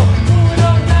now.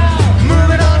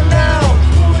 Moving on now.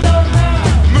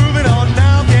 Moving on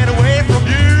now. Get away from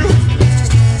you.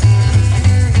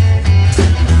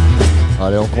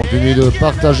 Allez, on continue de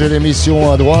partager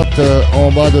l'émission à droite,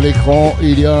 en bas de l'écran,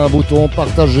 il y a un bouton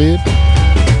partager.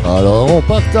 Alors, on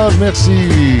partage, merci.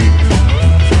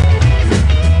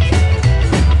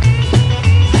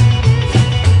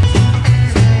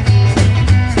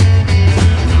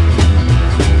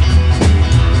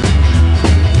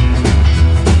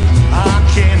 I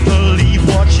can't believe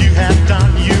what you have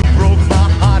done. You broke my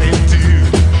heart in two.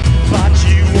 But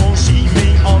you won't see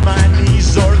me on my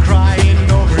knees or crying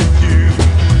over you.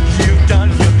 You've done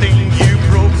your thing, you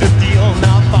broke the deal.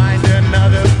 Now find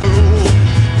another fool.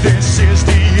 This is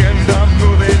the end, I'm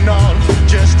moving on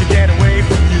just to get away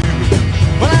from you.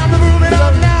 Well, I'm moving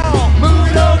on now.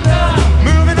 Moving on now.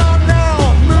 Moving on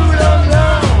now. Moving on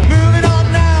now. Moving on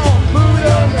now. Moving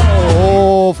on now.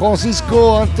 Oh,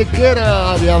 Francisco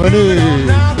Antequera, bienvenue.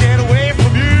 Now get away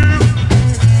from you.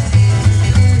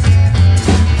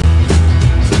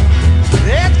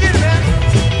 Let's get it.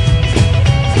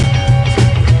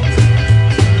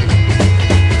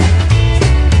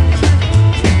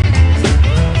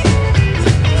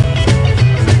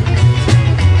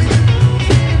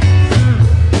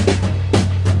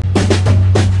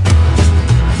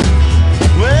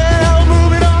 Well,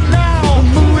 moving on now.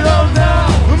 Moving on now.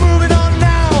 Moving on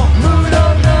now. Moving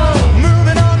on now.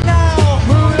 Moving on now.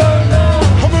 Moving on now.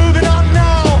 Moving on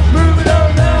now. Moving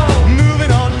on now.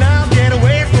 Moving on now. Get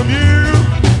away from you.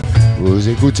 Vous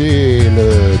écoutez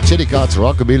le TeddyCats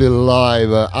Rockabilly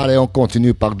Live. Allez, on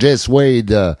continue par Jess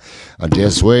Wade.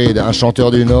 Jess Wade, un chanteur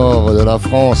du nord de la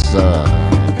France.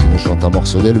 Il nous chante un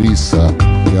morceau d'Elvis,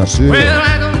 bien sûr. Well,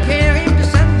 I don't care if the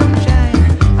sun don't shine.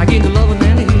 I get the love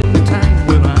and the healing the time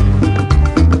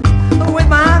with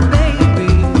my baby.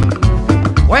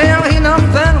 Well, ain't no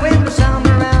fun when the sun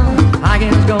around. I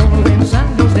guess it's gonna when the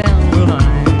sun goes down. Well,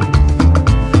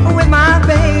 I'm with my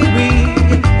baby.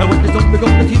 When there's gonna be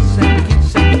gonna kiss and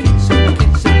kiss and kiss and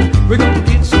kiss and we're gonna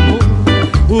get some more.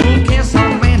 We'll kiss so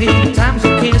many times we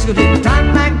kiss. Cause in a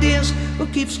time like this, we'll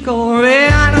keep score.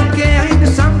 Well, I don't care if the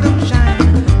sun don't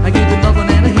shine. I give the love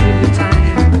and the healing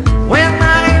time when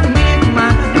I am with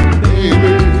my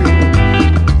baby.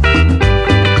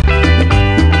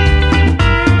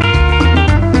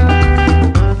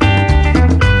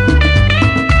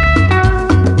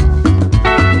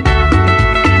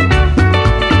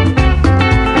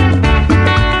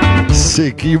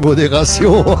 C'est qui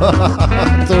modération,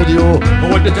 Antonio?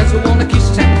 What the dance we wanna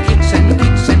kiss and kiss and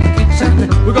kiss and kiss and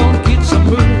we're gonna get some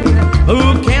moon.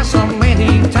 Who cares so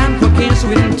many times we kiss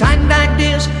with time like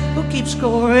this? Who keeps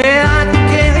score? I don't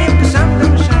care if the sun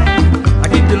don't shine. I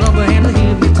give the love and the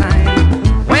healing time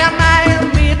when I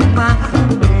am with my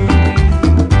baby.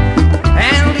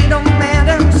 And it don't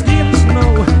matter still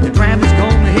snow. The drive is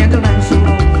gonna handle I'm so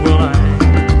long. Well,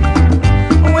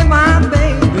 I'm with my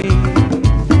baby.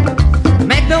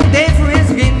 Make no difference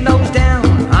getting those down.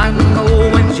 I know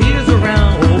when she's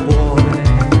around.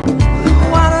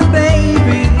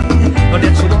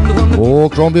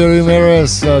 Cranberry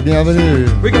Mares, bienvenue.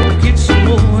 We're gonna get some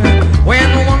more when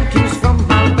the one keeps from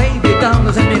my baby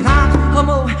dollars and me hot.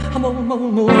 More.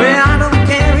 I don't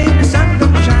care if the sun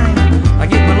don't shine. I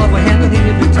give my love a hand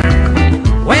every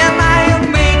time. When I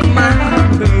make my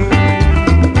bed.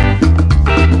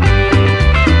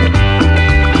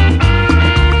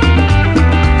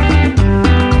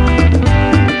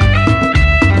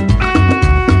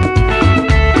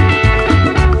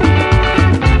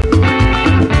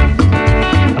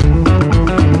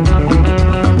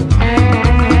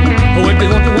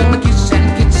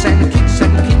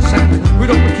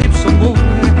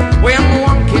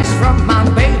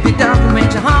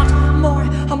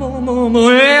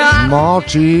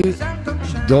 Marty,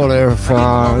 Dollar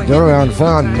Fun,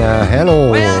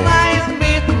 hello.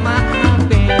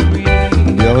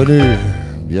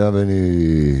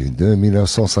 Bienvenue de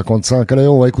 1955. Allez,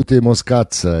 on va écouter Moscat.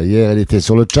 Hier, elle était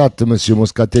sur le chat, monsieur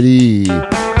Moscatelli.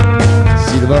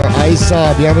 Sylvain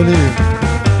Aïssa, bienvenue.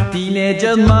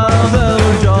 Teenager mother,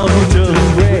 John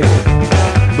Gray.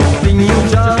 Don't think you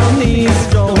Johnny is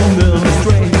stronger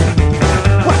straight.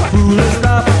 What will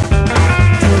stop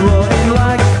to run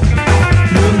like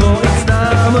you know it's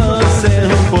time a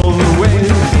simple way.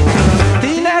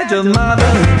 Teenager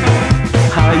mother,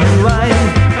 how you ride?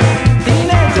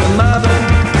 Teenager mother,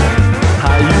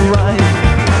 how you ride?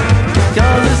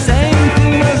 Cause the same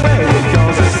thing was way,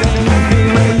 cause the same thing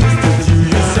I used to do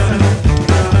yourself.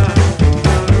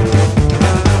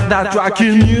 That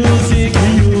rockin' music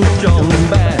you come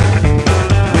back.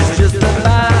 It's just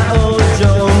about old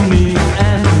Johnny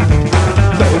and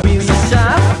baby's a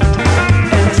shot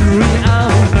and to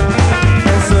out.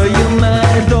 And so you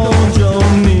mad old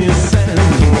Johnny said,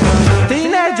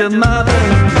 teenager mother,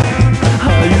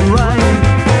 how you ride?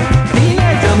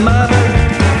 Teenager mother,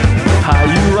 how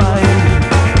you ride?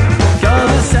 Cause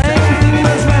the same thing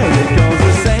was right, cause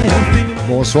the same thing.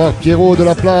 Bonsoir Pierrot de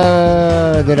la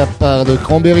part de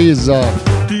Cranberries.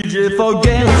 DJ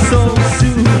forget so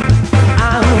soon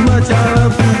how much I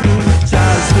love you,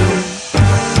 childhood.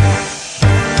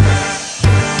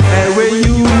 And when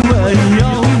you were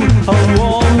young, a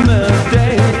warmer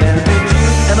day, and did you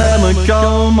ever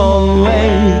come on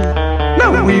way? No,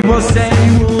 we were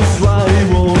saying was right,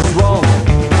 was wrong,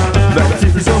 but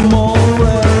it's a more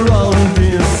around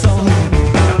this song.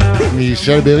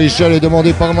 Michel Bérichel est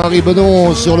demandé par Marie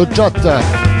Benon sur le chat.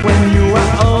 When you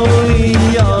are only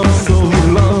young so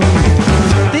long.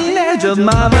 Teenager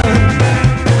mother,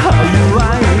 how you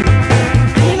ride?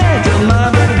 Teenager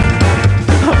mother,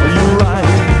 how you ride?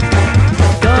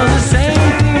 Cause the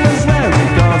same thing was right,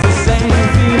 cause the same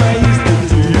thing I used to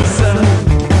do yourself.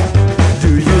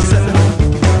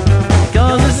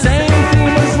 Cause the same thing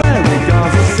was right,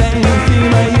 cause the same thing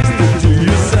I used to do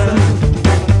yourself.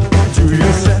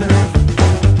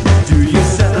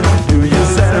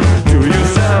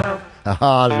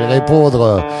 Ah,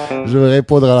 je vais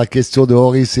répondre à la question de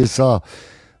Henri, c'est ça.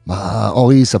 Bah,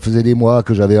 Henri, ça faisait des mois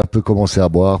que j'avais un peu commencé à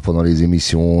boire pendant les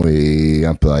émissions et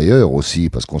un peu ailleurs aussi,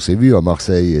 parce qu'on s'est vu à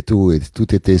Marseille et tout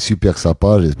était super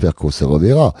sympa, j'espère qu'on se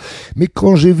reverra. Mais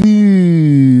quand j'ai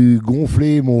vu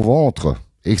gonfler mon ventre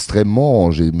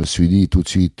extrêmement, je me suis dit tout de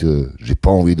suite, j'ai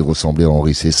pas envie de ressembler à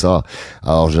Henri, c'est ça.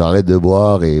 Alors j'arrête de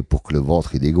boire et pour que le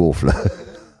ventre il dégonfle.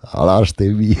 Alors là, je t'ai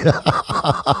mis.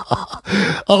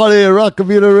 Allez,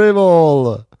 Rockabilly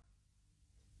Rebel.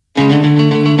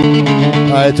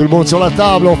 Allez, tout le monde sur la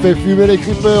table, on fait fumer les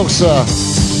creepers.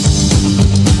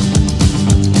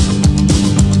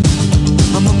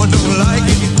 Mama don't like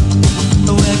it,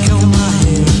 the way I comb my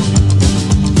hair.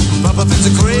 Papa thinks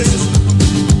I'm crazy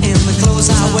in the clothes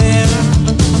I wear.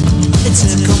 It's a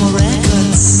come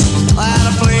records. I had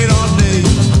a plate all day,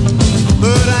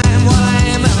 but I am what I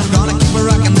am, and I'm gonna keep a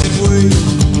rockin' that way.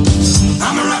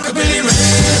 I'm a rockabilly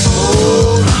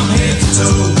rebel, I'm head to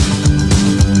toe.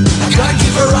 I gotta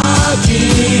keep a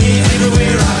rockin'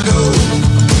 everywhere I go.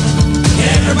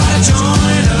 Everybody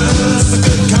join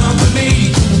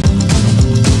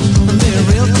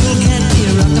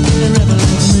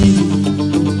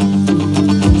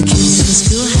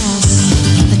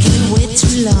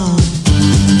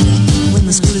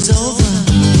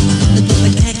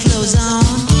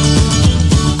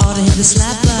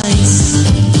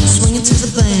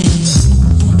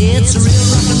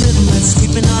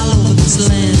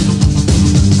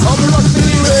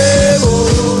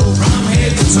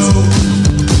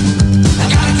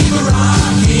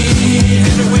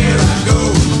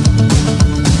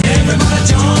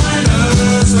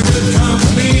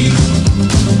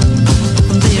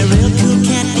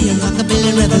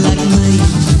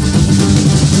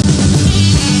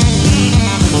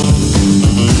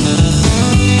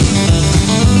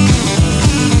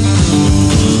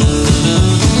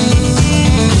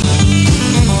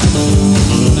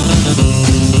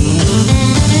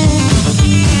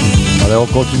on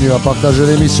continue à partager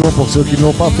l'émission pour ceux qui ne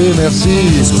l'ont pas fait. Merci.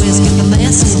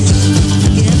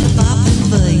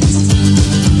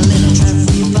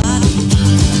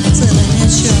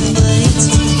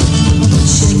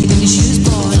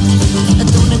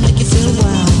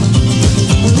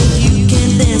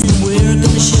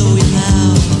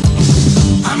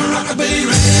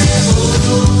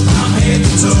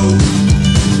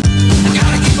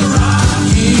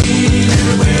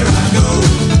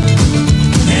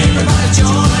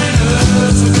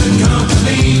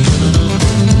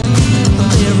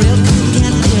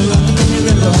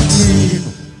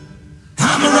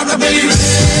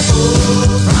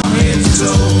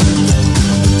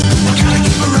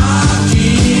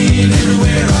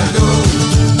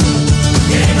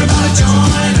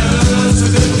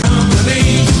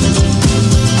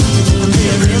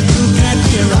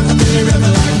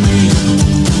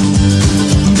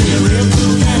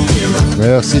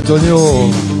 Merci Tonio.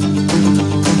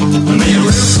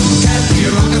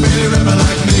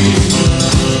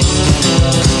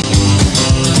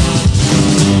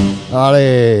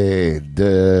 Allez,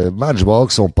 de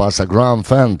Matchbox, on passe à Grand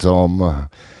Phantom.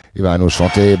 Il va nous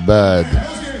chanter Bud.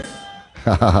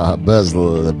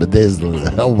 Buzzle,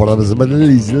 Bedazzle.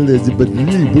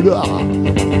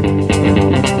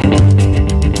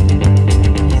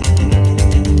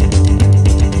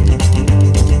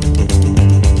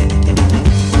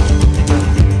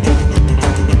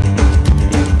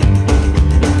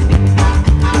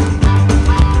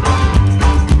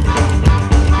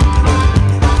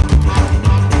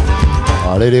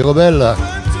 Allez les rebelles.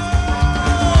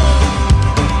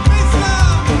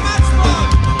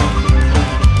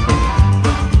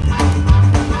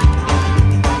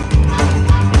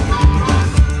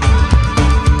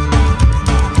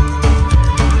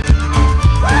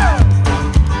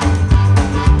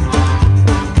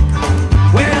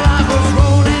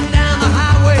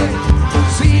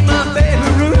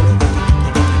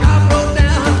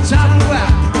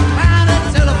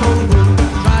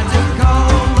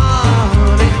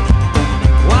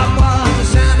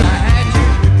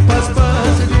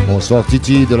 Bonsoir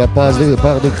Titi de la part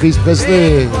de Chris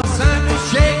Presley.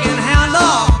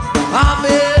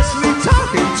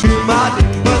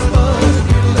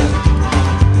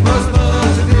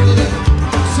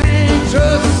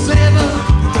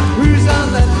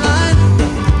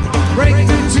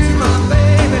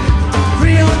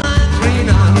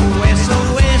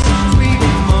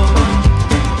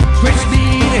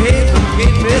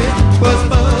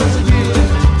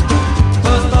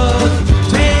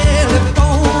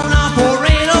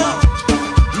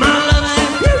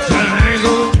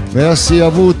 Merci à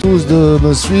vous tous de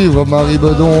me suivre, Marie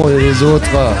Bedon et les autres.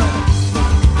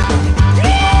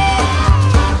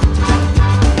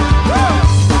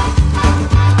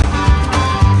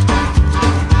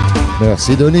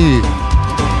 Merci Denis.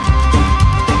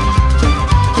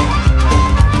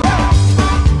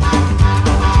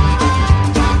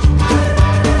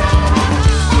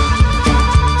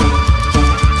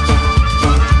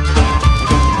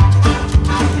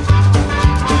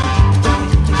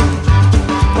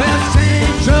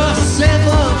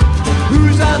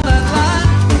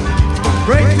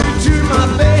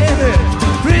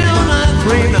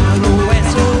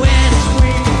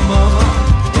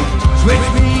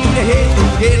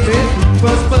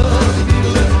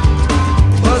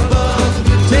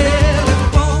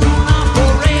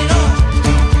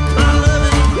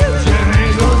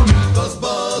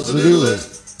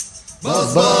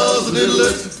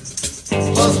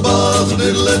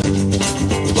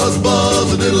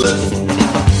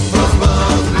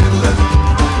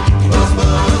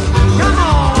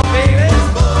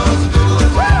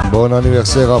 Bon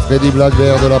anniversaire à Freddy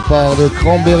Blackbear de la part de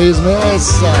Cranberries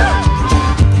Mess.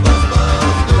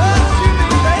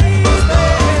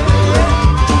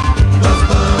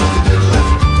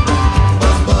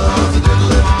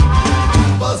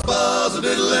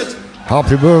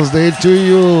 Happy birthday to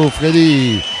you,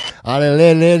 Freddy. Allez,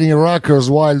 les Lennirockers,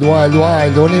 Wild, Wild,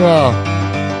 Wild, on y va.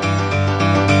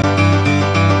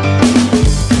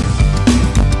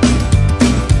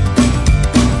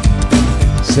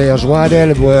 Serge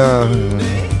Wadel,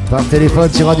 par téléphone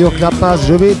sur Radio Clapas.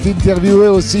 Je vais t'interviewer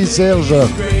aussi, Serge,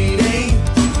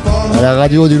 à la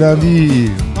radio du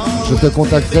lundi. Je te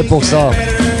contacterai pour ça.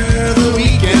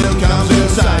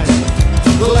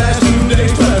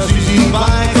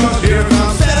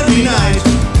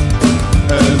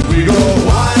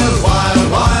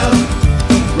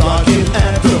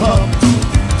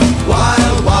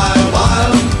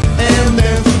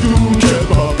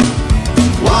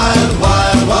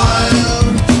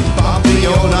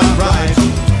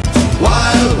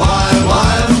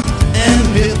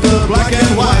 Black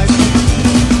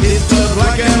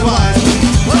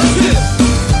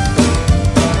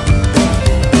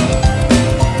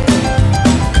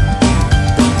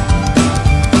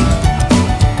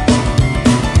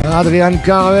Adrian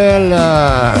Carvel,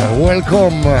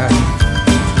 welcome.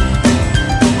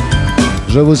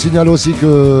 Je vous signale aussi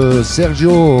que Serge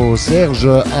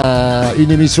a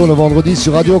une émission le vendredi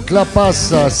sur Radio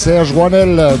Clapas. Serge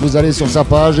Rouanel, vous allez sur sa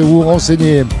page et vous vous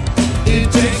renseignez.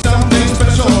 It takes something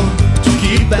special to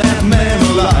keep that man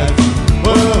alive.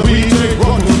 Well, we take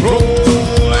rock and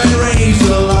roll and raise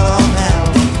a lot of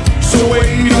hell. So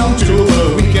wait until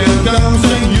the weekend comes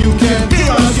and you can be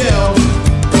yourself.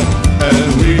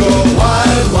 And we go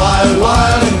wild, wild,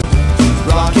 wild,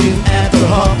 rocking at the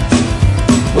hop.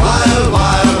 Wild,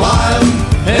 wild, wild,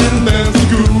 and then the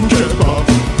groove gets pop.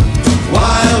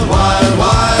 Wild, wild,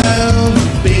 wild,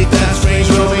 beat that strange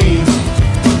Halloween.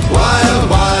 Wild,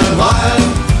 wild, wild,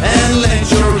 and let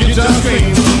your guitar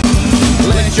scream.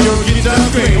 Let your guitar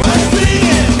scream. Let's sing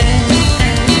it.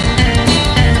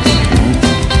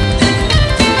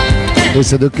 Et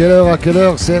c'est de quelle heure à quelle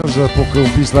heure, Serge, pour qu'on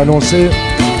puisse l'annoncer?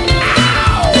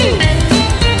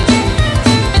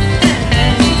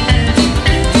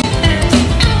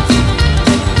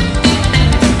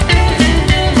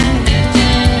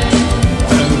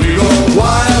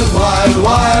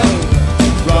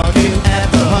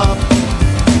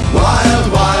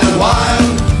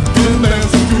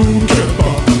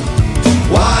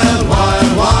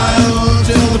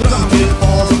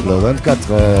 Le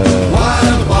 24 heures.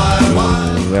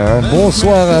 Un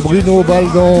bonsoir à Bruno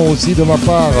Baldon aussi de ma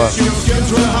part.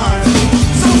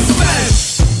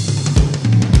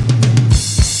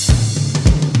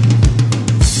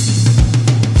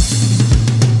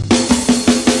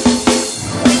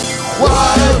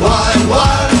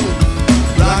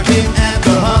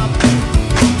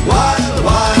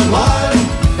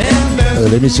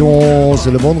 L'émission,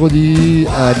 c'est le vendredi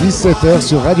à 17h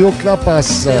sur Radio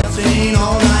Clapas.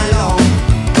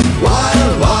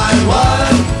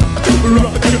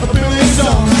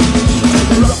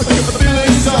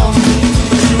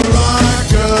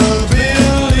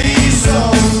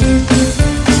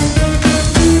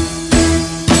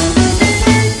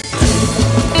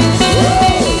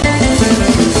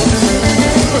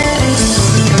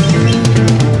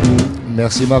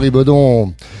 Merci Marie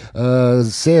Bedon.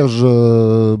 Serge,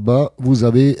 vous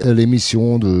avez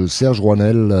l'émission de Serge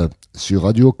Rouanel sur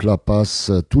Radio Clapas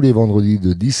tous les vendredis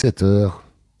de 17h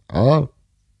à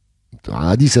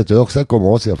 17h, ça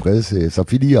commence et après ça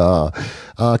finit à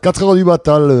 4h du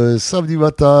matin, le samedi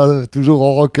matin, toujours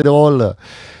en rock'n'roll.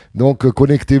 Donc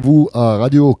connectez-vous à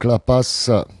Radio Clapas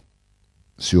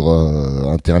sur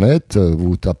internet,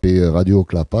 vous tapez Radio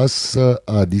Clapas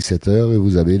à 17h et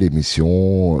vous avez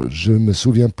l'émission. Je me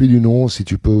souviens plus du nom, si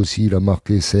tu peux aussi la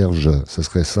marquer, Serge, ce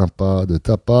serait sympa de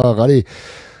ta part. Allez,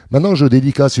 maintenant je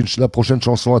dédicace la prochaine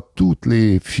chanson à toutes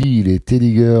les filles, les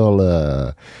Teddy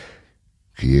Girls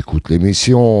qui écoutent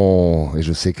l'émission, et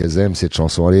je sais qu'elles aiment cette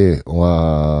chanson. Allez, on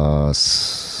va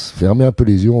fermer un peu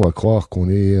les yeux, on va croire qu'on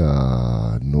est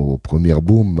à nos premières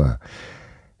booms.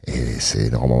 Et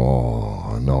c'est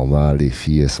normal, les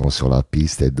filles elles sont sur la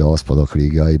piste, elles dansent pendant que les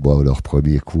gars ils boivent leur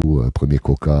premier coup, premier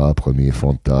Coca, premier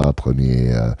Fanta,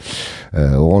 premier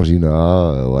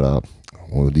Orangina, voilà,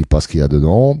 on ne dit pas ce qu'il y a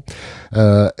dedans.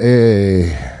 Et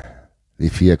les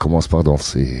filles elles commencent par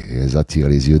danser, elles attirent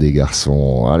les yeux des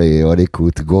garçons. Allez, on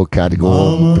écoute, go cat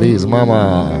go, please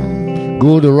mama,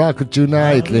 good rock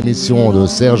tonight, l'émission de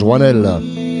Serge Rouanel.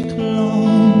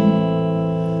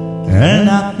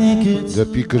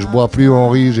 Depuis que je bois plus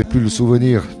Henri, j'ai plus le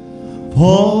souvenir.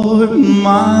 For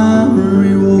my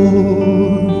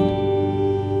reward,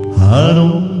 I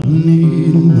don't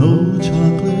need no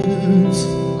chocolates.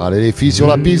 Allez les filles sur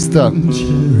la piste.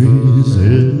 Cherries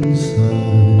inside.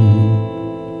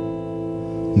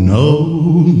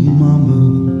 No,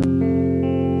 mama,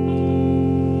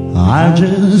 I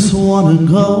just wanna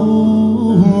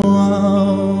go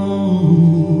out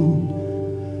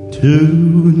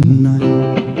tonight.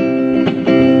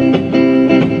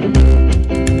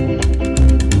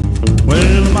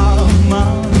 Well, mama,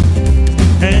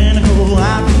 and I go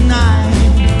out tonight.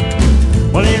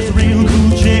 Well, it's a real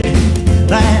cool chick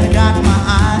that I got my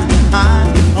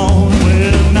eye on.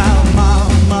 Well, now,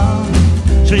 mama,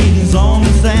 she's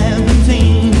only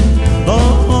 17.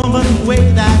 Oh, but the way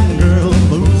that girl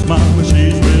moves, mama,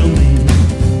 she's real mean.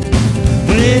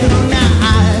 Well, now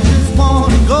I just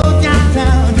wanna go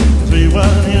downtown, see what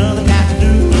the other guys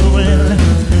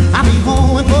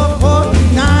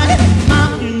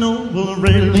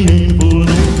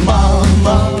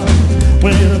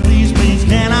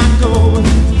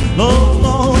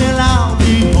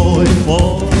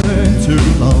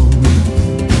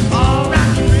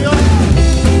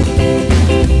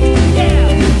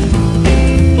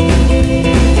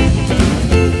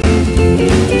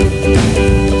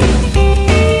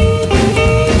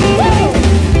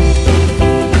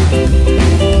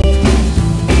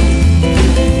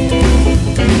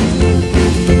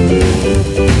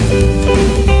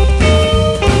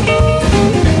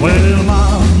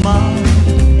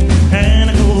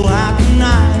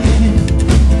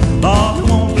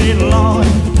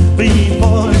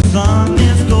for the sun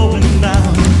is going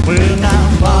down. Well,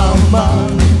 now, mama,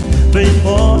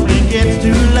 before it gets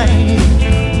too late,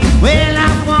 well, I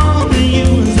want to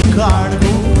use the car to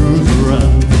go cruise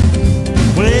around.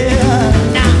 Well,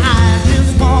 now I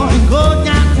just want to go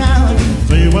downtown,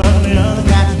 see what the other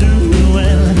guys do.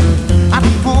 Well, I'll be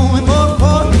home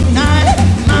for tonight.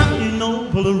 I know,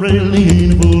 pull a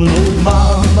railing, pull an old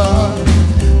mama.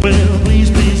 Well, please,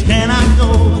 please, can I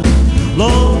go?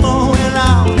 Lord, well,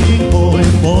 I'll be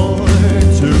going for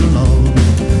too long.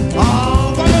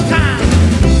 Oh, one more time.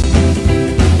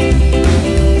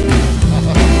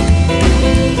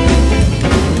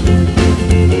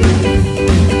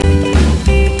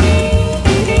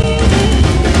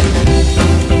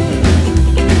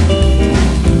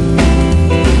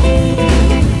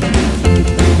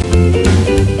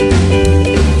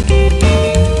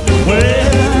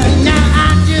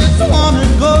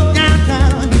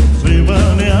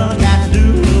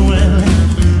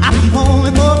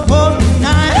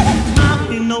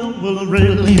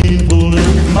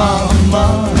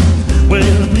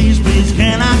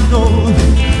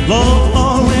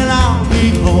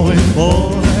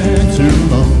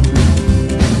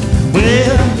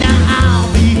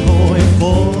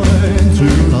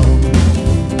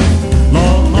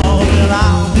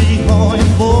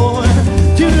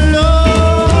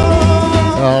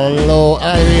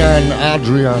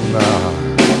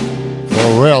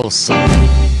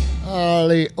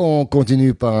 Allez, on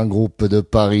continue par un groupe de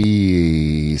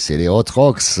Paris, c'est les Hot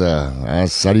Rocks. Un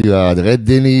salut à Red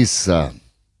Dennis,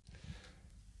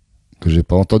 que j'ai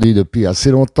pas entendu depuis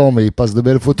assez longtemps, mais il passe de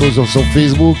belles photos sur son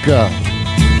Facebook.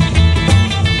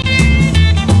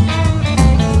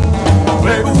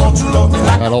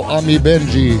 Alors, ami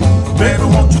Benji. Baby,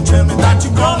 won't you tell me that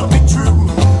you're gonna be true?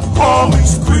 Hold me,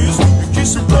 squeeze me,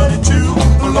 kiss me bloody too.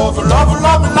 Love me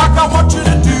like I want you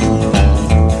to do.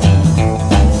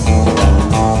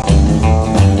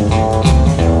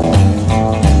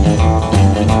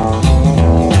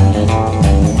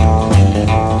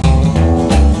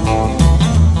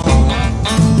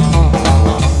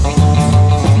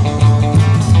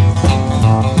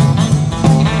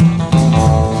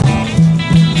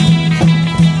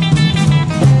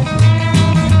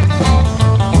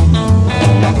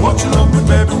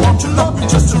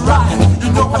 Just right, you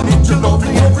know I need your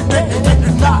loving every day and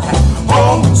every night.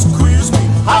 Oh, squeeze me,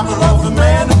 I'm a loving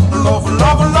man, love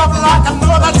like I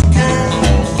know that you can.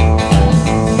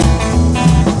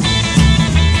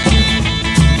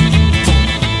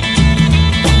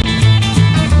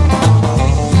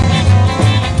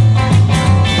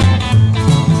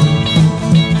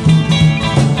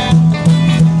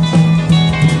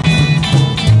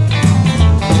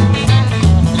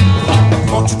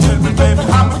 Won't you tell me, baby,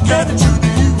 how I'm getting you?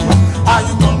 Are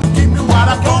you gonna give me what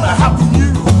I'm gonna have from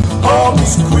you? Oh,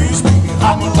 squeeze me,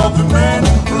 I'm a loving man,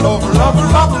 love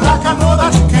like I know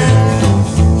that you can.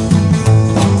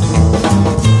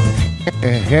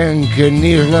 Henk in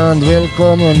Ierland,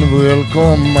 welkom.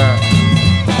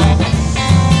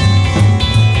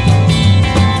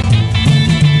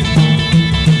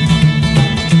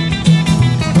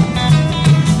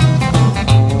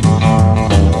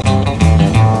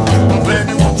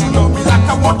 Baby, won't you love me like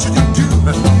I want you to do?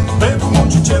 Baby,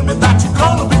 won't you tell me that you're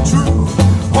gonna be true?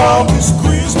 Hold me,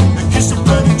 squeeze me, and kiss me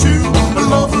plenty too.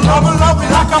 Love me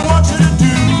like I want you to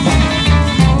do.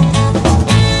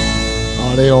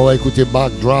 Allez, on va écouter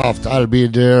Backdraft, I'll be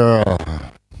there.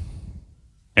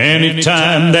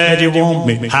 Anytime that you want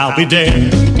me, I'll be there.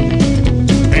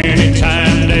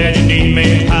 Anytime that you need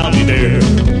me, I'll be there.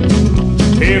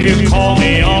 If you call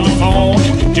me on the phone,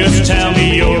 just tell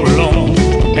me you're alone.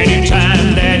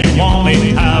 Anytime that you want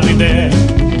me, I'll be there.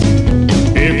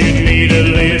 If you need a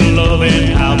little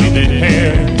loving, I'll be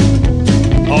there.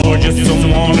 Or just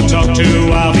someone to talk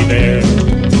to, I'll be there.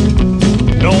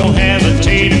 Don't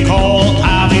hesitate to call,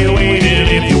 I'll be waiting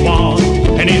if you want.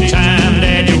 Anytime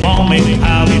that you want me,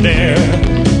 I'll be there.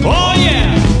 Oh yeah!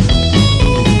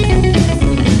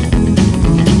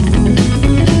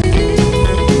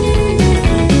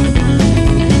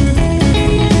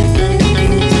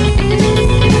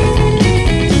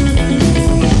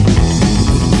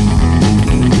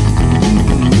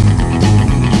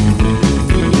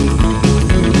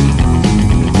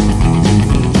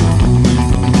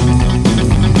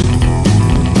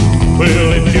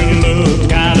 Well, if you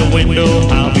look out the window,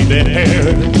 I'll be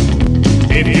there.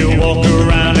 If you walk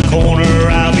around the corner,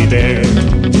 I'll be there.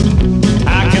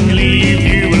 I can leave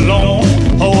you alone.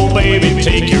 Oh, baby,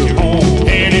 take you home.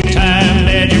 Anytime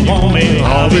that you want me,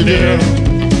 I'll be there.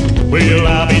 Well,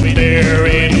 I'll be there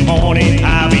in the morning.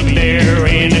 I'll be there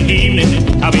in the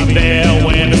evening. I'll be there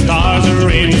when the stars are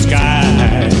in the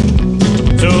sky.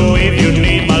 if you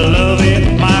need my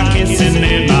loving, my kissing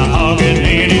and my hugging,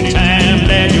 anytime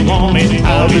that you want me,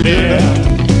 I'll be there.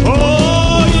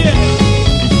 Oh yeah.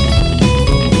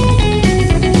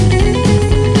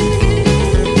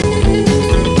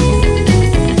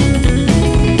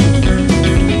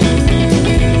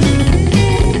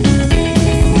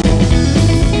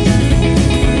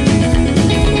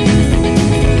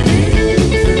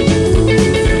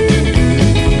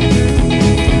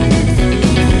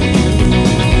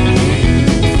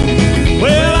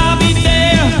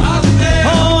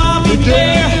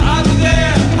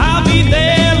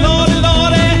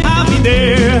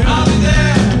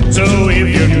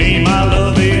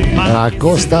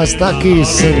 Costa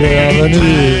Stakis,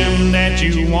 bienvenue.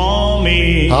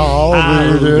 I'll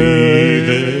be there.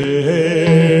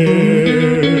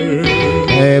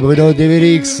 Et Bruno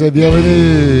Develix,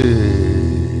 bienvenue.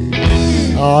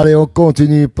 Allez, on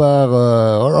continue par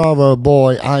Rubber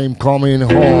Boy, I'm Coming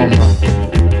Home.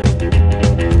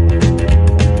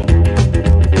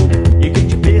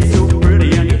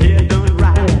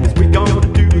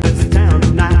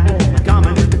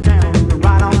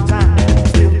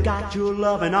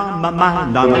 On my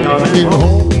mind, I'm coming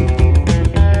home.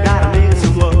 Gotta make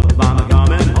some love, I'm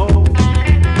coming home.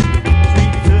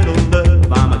 Sweet little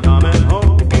love, I'm coming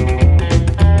home.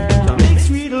 So make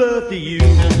sweet love to you.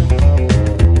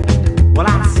 Well,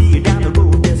 I see you down the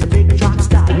road, there's a big truck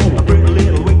stop. A pretty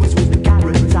little waitress with the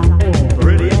carrot top.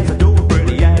 Pretty as a door,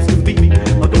 pretty as can be.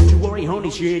 Oh, don't you worry, honey,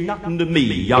 she ain't nothing to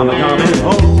me. I'm coming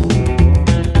home.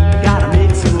 Gotta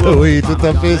make some love. Oui, tout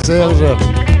à fait, Serge.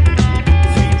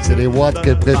 C'est les watts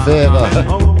qu'elle préfère.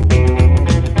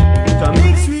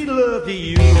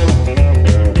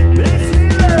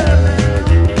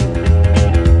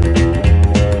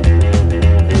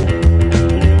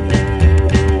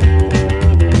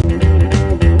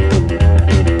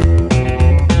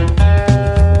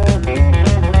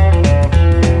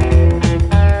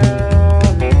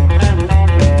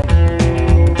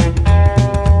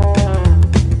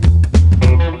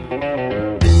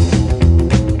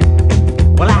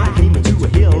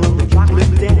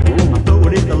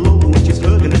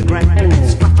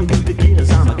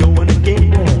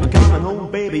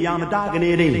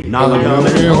 Now I'm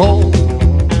coming home.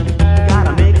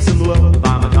 Gotta make some love,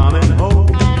 I'm coming home.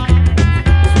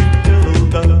 Sweet little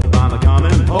love, I'm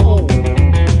coming home.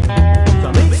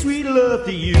 So make sweet love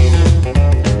to you.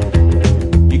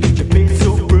 You get your face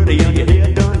so pretty and your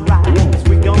hair done right. 'Cause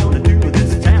we gonna do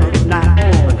this town tonight.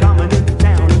 I'm coming into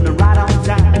town and right on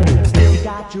time. Still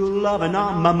got your loving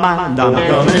on my mind. I'm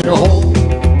coming home.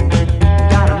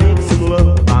 Gotta make some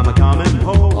love, I'm coming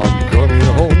home. I'm coming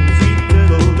home. Sweet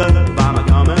little love, I'm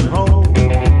coming home.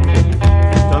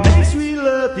 So make sweet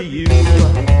love to you.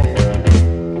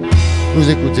 Vous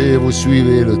écoutez, vous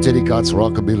suivez le TeddyCats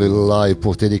Rockabilly Live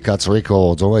pour TeddyCats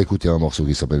Records. On va écouter un morceau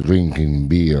qui s'appelle Drinking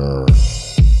Beer.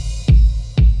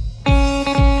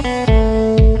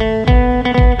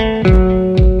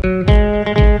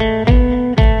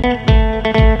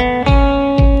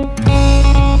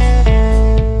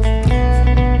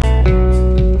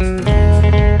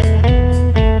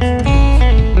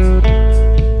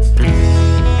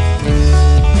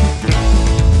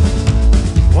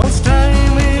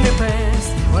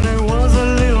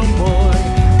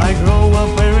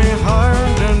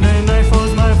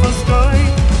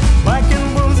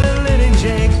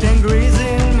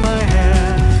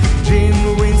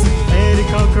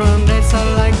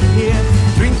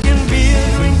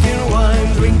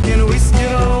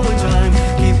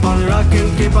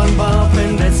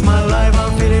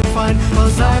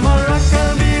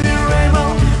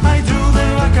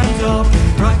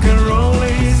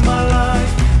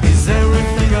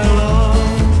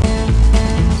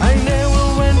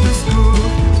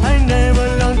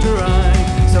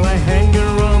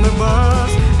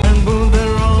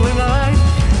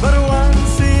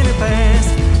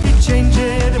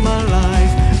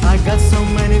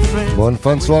 Bonne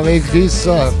fin de soirée, Chris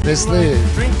Presley.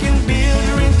 Drinking beer,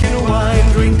 drinking wine,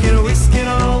 drinking whiskey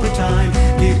all the time.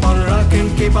 Keep on rocking,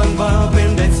 keep on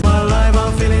bopping, that's my life,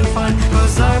 I'm feeling fine.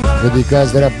 'Cause I'm a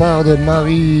Dédicace de la part de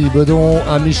Marie Bedon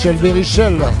à Michel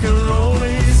Bérichel. rock and roll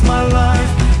is my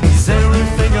life, is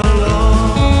everything I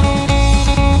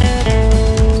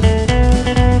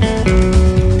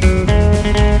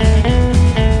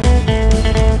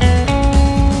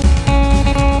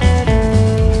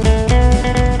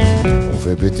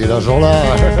Péter la journée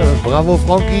là. Bravo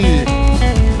Francky.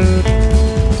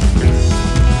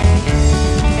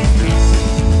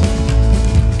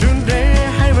 Today I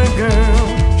have a girl,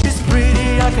 she's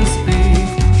pretty, I can speak.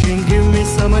 She can give me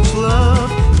so much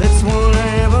love, that's what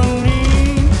I ever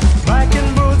need. Back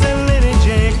and both a little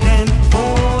Jake,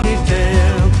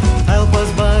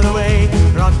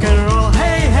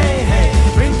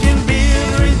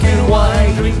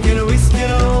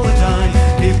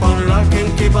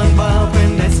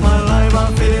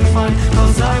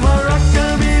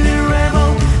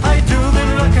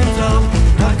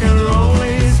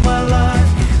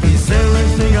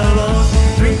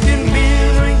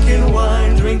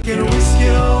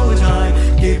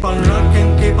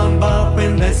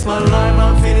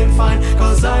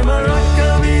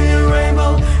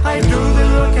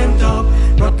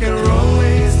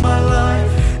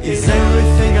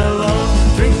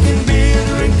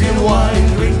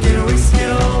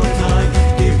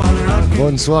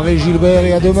 Bonne soirée Gilbert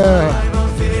et à demain.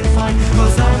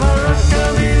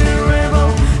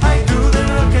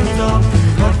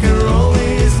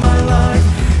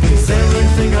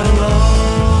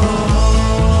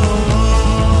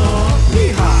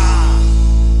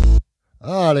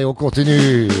 Allez, on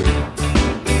continue.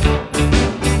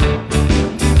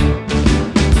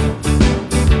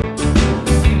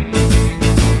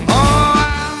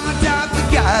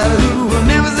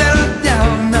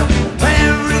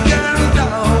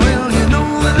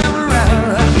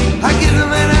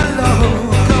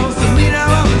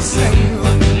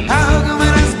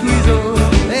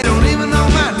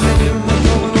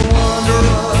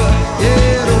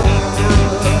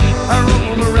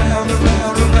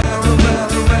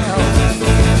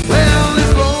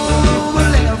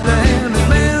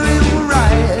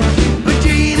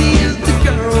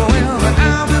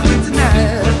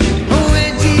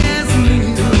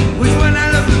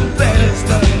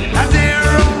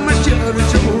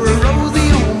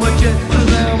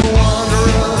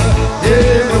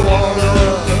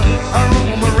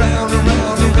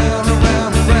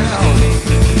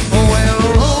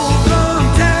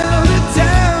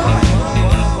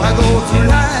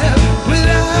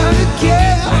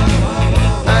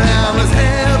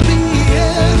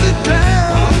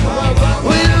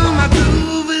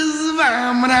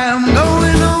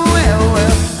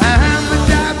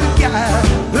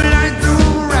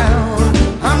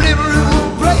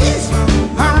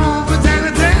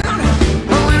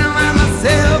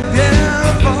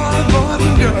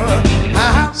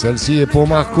 Celle-ci est pour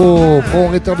Marco. Bon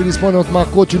rétablissement notre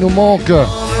Marco, tu nous manques.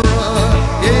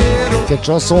 Cette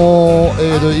chanson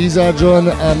est de Isa John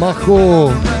à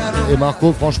Marco. Et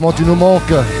Marco, franchement, tu nous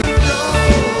manques.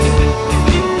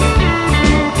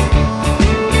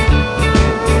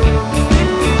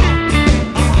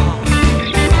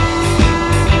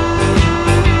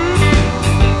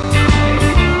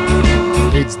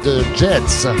 It's the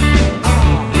Jets.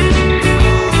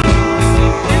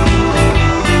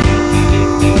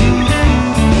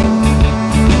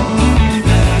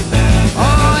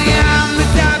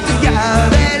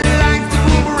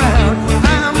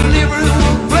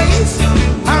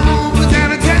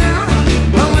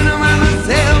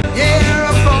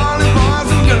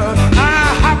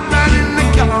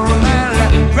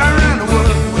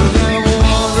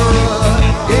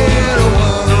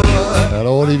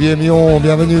 Olivier Mion,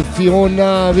 bienvenue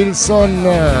Fiona Wilson,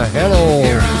 hello,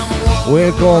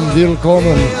 welcome,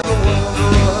 willkommen.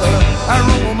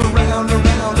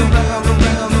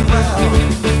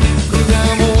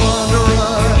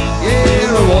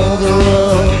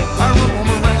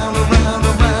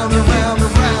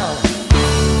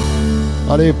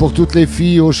 Allez, pour toutes les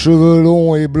filles aux cheveux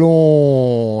longs et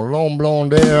blonds, longs blancs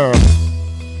d'air.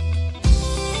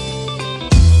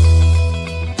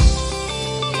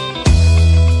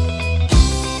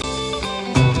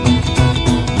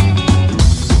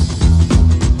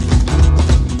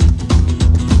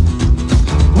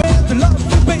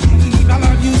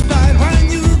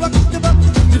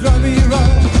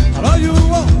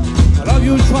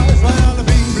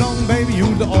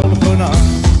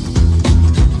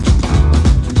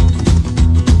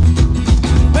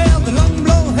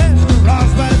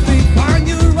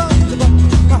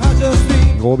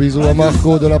 Gros bisous à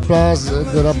Marco de la place,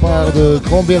 de la part de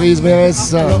Cranberries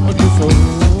Mérès.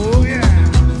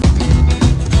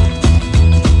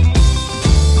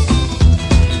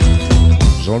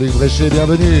 Jean-Luc Bréchet,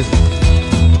 bienvenue.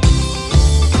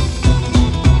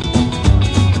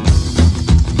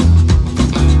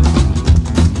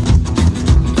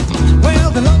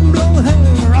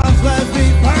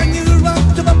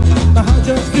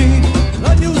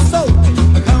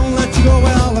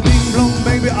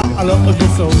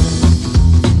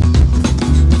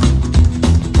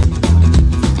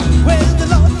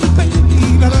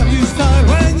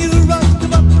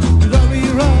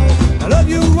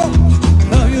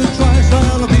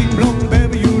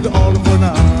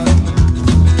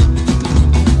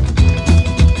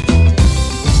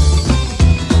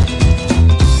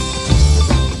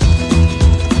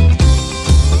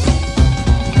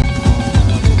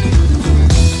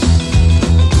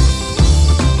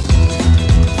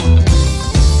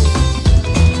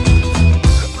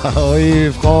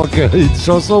 Oui, Franck, une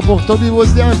chanson pour Tommy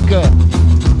Wozniak.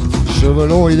 Cheveux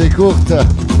longs, il est courte.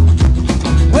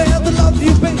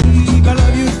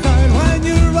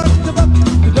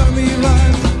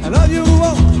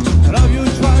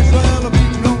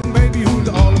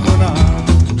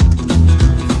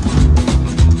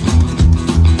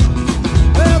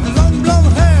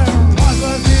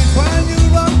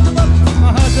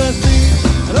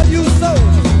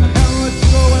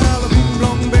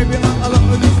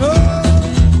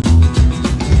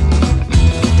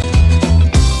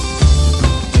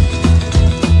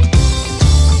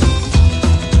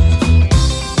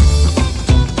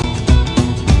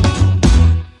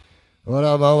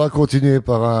 continuer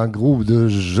par un groupe de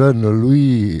jeunes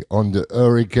Louis on the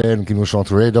Hurricane qui nous chante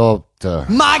Red Hot.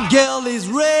 My girl is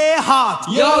red hot.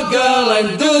 Your girl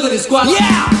and do the squat.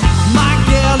 Yeah, my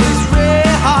girl is red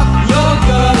hot. Your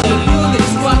girl and do the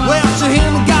squat. Well, she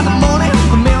ain't got the money,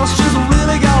 but man, she's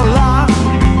really got a lot.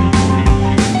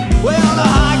 Well,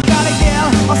 I got a gal,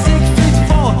 a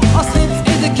 6'4", a sleeps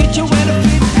in the kitchen when the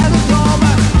feet at the door.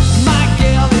 But my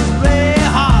girl is red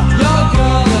hot. Your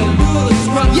girl and do the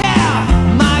squat. Yeah,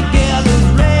 my girl is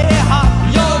red hot.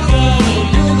 Your girl and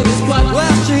do the squat.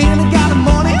 Well, she ain't got the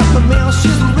money, but man,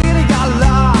 she's really got a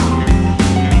lot.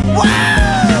 Wow!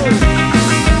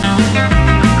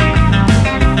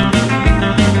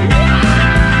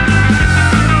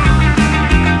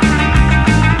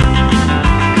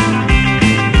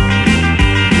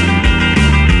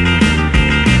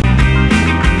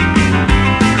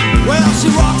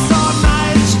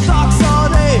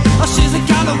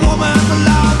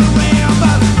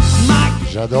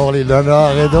 J'adore les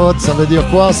nanas et d'autres, ça veut dire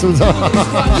quoi, Susan?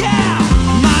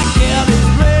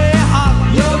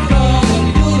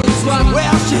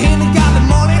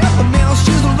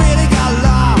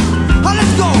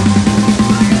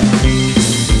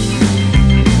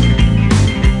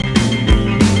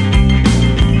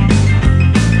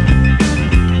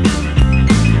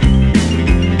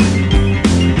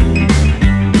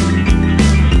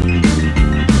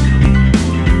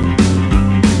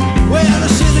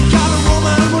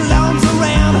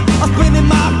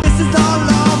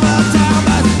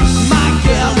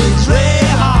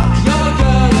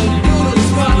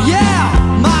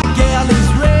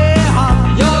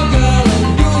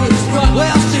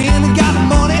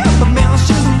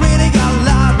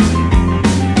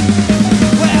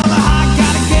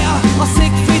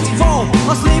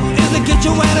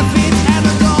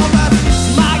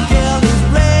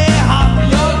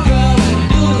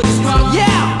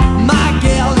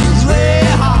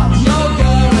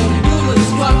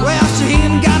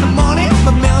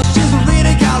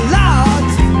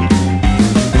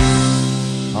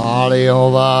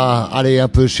 Allez un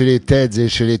peu chez les Teds et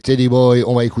chez les Teddy Boys,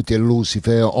 on va écouter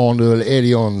Lucifer on the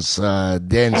Aliens,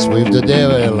 Dance with the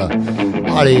Devil.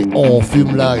 Allez, on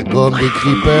fume la gomme des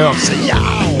creepers, c'est ya!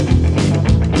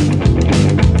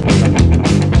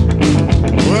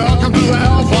 Welcome to the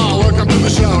Hellfire, welcome to the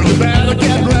show. You better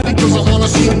get ready, cause I wanna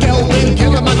see you Kelvin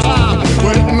killing my time.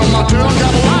 Waiting on my turn,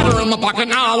 got a lighter in my pocket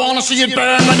now. I wanna see it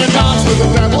burn when you dance with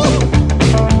the devil.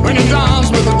 When you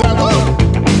dance with the devil.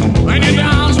 When you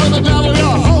dance with the devil, your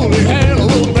holy hell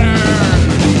will burn.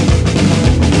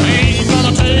 Ain't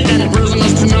gonna take any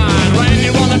prisoners tonight. When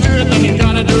you wanna do it, then you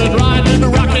gotta do it right. Do the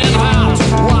rockin' hot,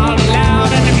 wild and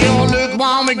loud. And if you're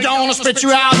lukewarm, we're gonna spit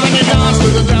you out. When you dance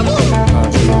with the devil.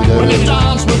 When you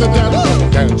dance with the devil.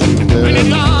 When you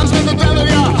dance with the devil,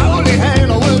 your holy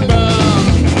hell will burn.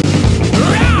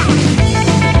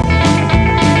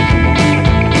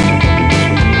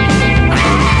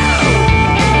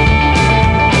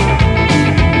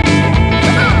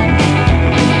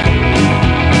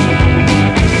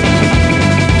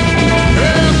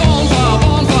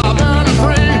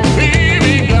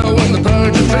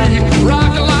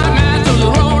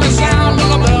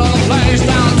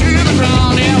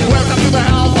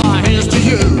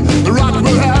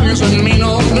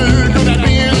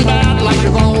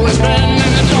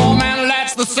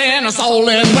 Soul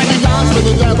in when you dance with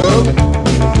the devil,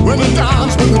 when you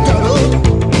dance with the devil,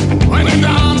 when you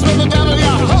dance with the devil,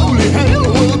 your holy hell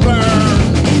will burn.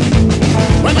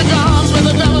 When you dance with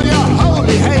the devil, your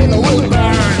holy hell will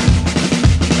burn.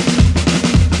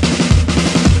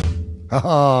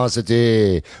 Ah,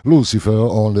 c'était Lucifer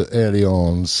on the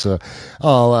Aliens.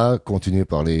 Ah, on va continuer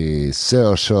par les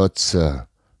Sir Shots,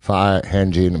 Fire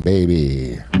Engine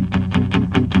Baby.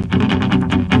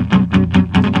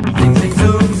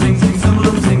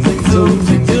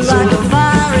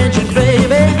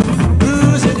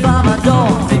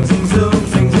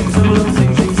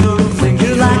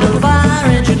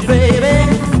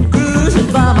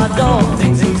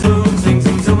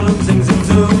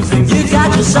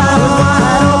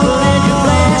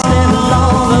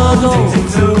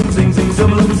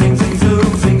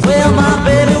 Well, my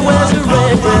baby wears a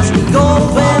red dress with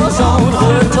gold bells on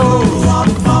her toes. Well,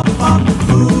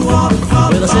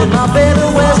 I said my baby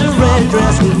wears a red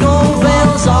dress with gold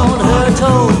bells on her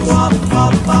toes.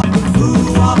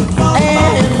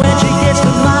 And when she gets to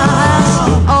my house,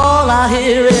 all I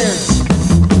hear is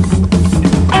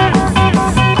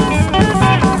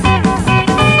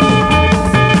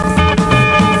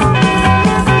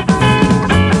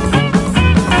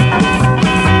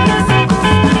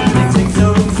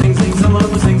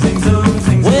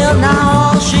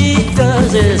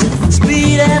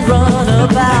speed and run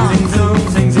about.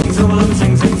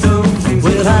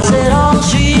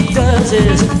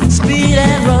 horses, speed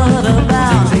and run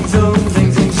about.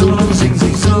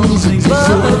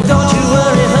 But don't you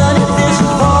worry, honey, this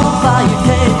bonfire you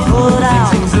can't put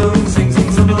out.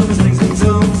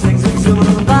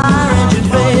 Fire engine,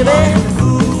 baby.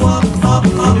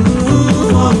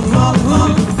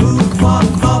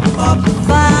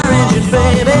 Fire engine,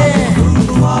 baby.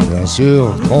 Bien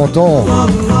sûr, 30 ans.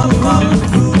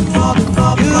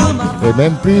 Et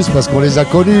même plus parce qu'on les a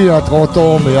connus à 30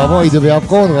 ans, mais avant ils devaient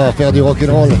apprendre à faire du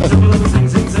rock'n'roll. You're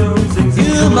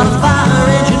my fire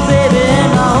engine, baby,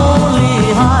 and my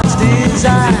only heart's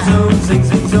desire.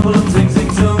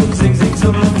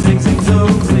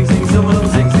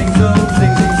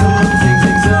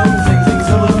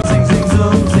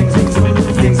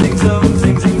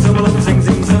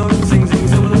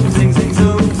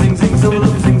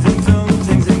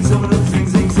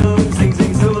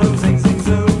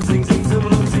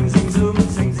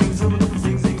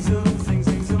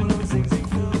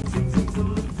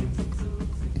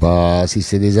 Bah, si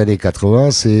c'est des années 80,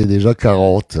 c'est déjà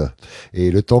 40. Et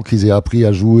le temps qu'ils aient appris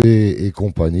à jouer et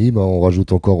compagnie, bah, on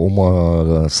rajoute encore au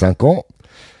moins 5 ans.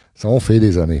 Ça en fait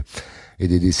des années et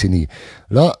des décennies.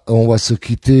 Là, on va se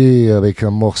quitter avec un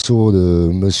morceau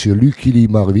de Monsieur Lucky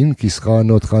Marvin qui sera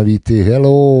notre invité.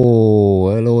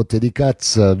 Hello, hello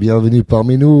TeddyCats, bienvenue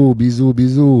parmi nous, bisous,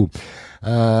 bisous.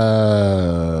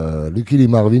 Lucky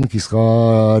Marvin qui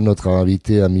sera notre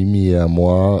invité à Mimi et à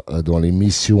moi dans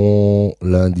l'émission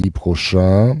lundi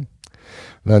prochain.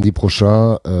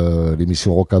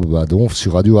 L'émission Rockabilly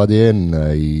sur Radio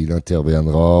ADN. Il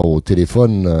interviendra au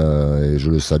téléphone et je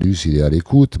le salue s'il est à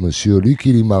l'écoute. Monsieur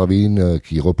Lucky Marvin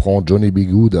qui reprend Johnny B.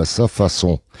 Good à sa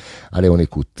façon. Allez, on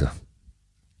écoute.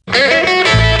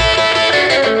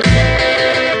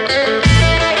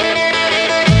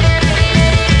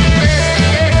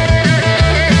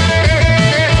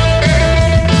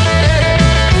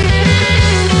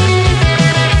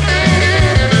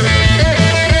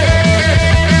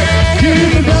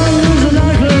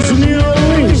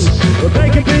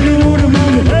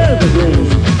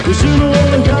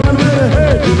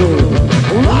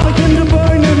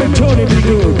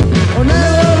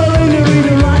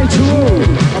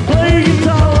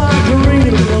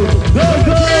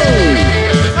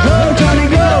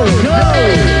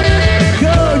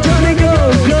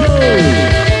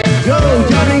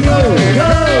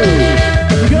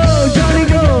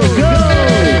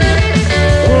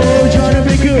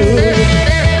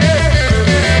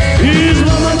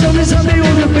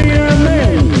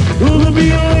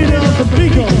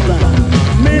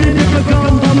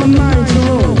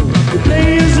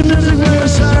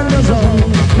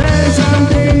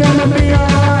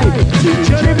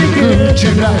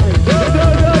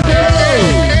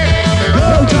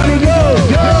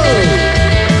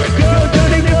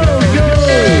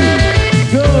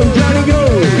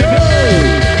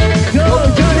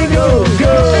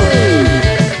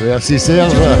 Merci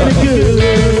Serge.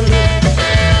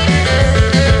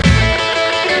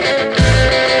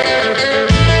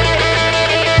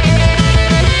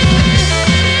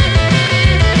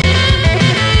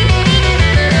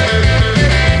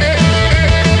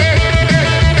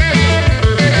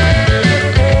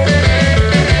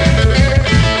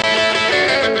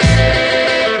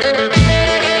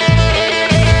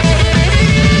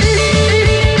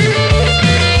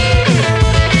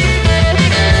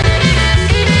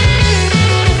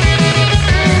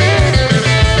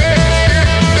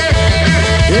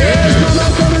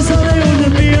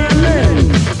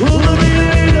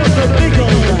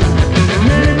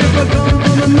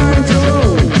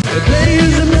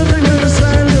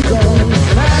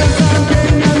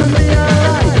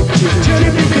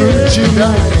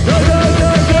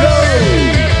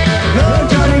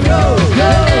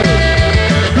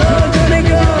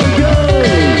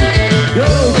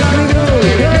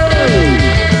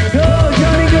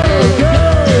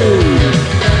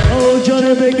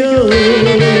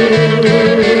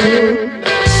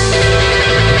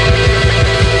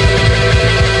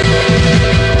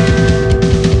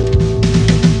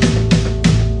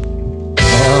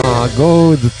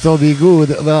 Tommy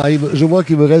Good. Bah, je vois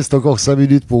qu'il me reste encore 5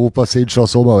 minutes pour vous passer une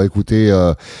chanson. On va écouter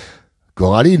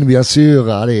Coraline, bien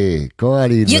sûr. Allez,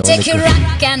 Coraline. You take your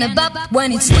rock and a bop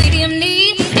when it's medium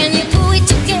need, and you pull it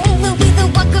together with a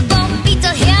walkabout beat.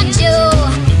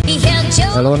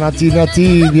 Alors Nati,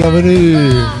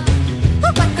 bienvenue.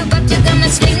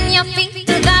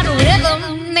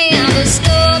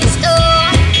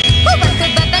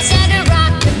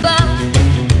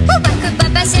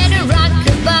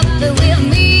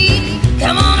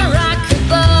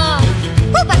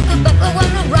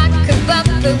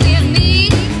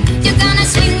 You're gonna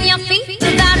swing your feet to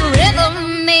that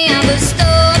rhythm, me.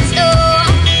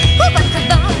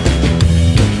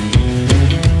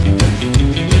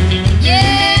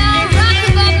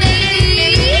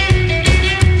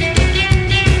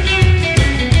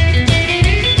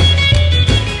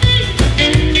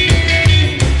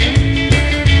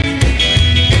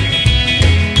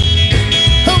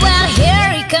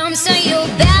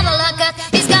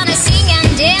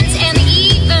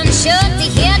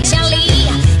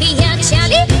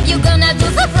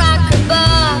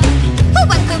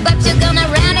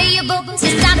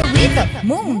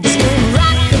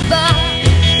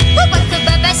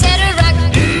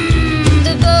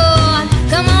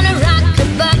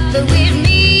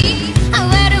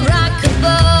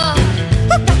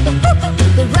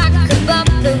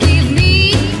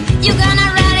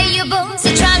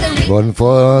 Bonne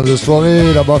fin de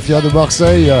soirée, la mafia de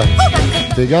Marseille.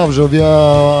 Fais gaffe, je viens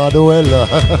à Noël.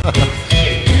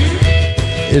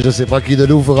 Et je sais pas qui de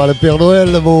nous fera le Père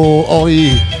Noël, mon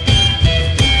Henri.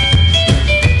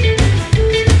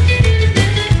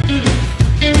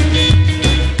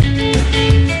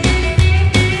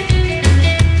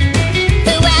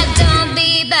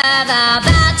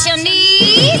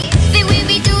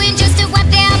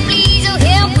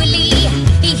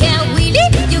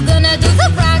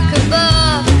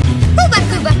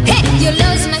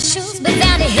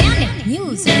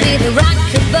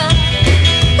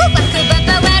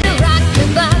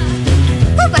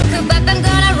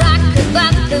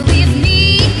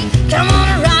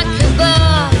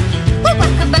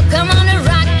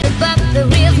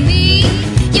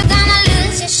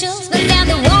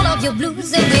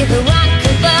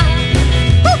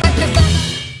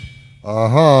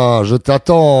 Ah, je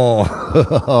t'attends.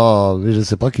 Mais je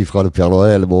sais pas qui fera le Père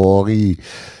Noël, mon Henri,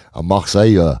 à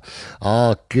Marseille.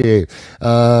 Ah, ok.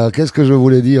 Qu'est-ce que je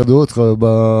voulais dire d'autre?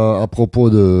 À propos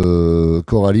de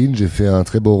Coraline, j'ai fait un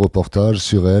très beau reportage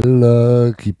sur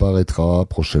elle qui paraîtra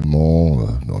prochainement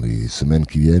dans les semaines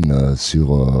qui viennent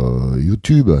sur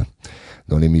YouTube.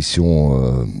 Dans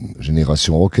l'émission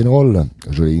Génération Rock'n'Roll.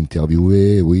 Je l'ai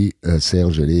interviewé, oui,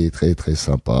 Serge, elle est très très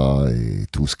sympa et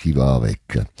tout ce qui va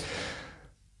avec.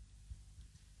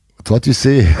 Toi, tu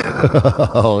sais,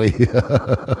 Henri.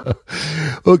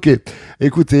 Ok,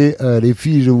 écoutez, les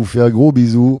filles, je vous fais un gros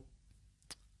bisou.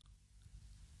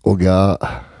 Aux gars,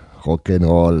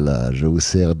 rock'n'roll, je vous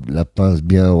serre la pince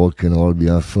bien rock'n'roll,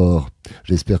 bien fort.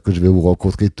 J'espère que je vais vous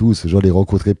rencontrer tous. J'en ai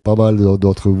rencontré pas mal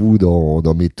d'entre vous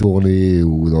dans mes tournées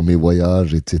ou dans mes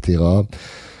voyages, etc.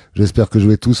 J'espère que je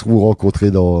vais tous vous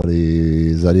rencontrer dans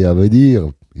les années à venir,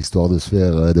 histoire de se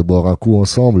faire, de boire un coup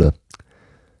ensemble.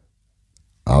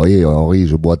 Ah oui, Henri,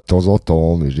 je bois de temps en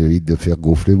temps, mais j'évite de faire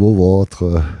gonfler mon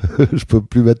ventre. Je peux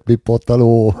plus mettre mes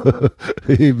pantalons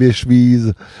et mes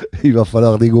chemises. Il va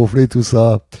falloir dégonfler tout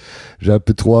ça. J'ai un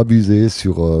peu trop abusé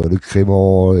sur le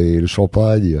crément et le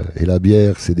champagne et la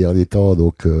bière ces derniers temps,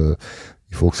 donc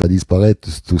il faut que ça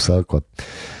disparaisse, tout ça, quoi.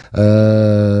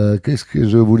 Qu'est-ce que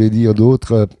je voulais dire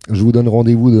d'autre? Je vous donne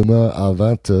rendez-vous demain à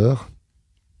 20h.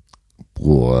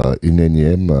 Pour une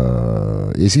énième.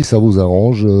 Et si ça vous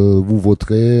arrange, vous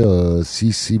voterez.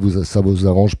 Si ça vous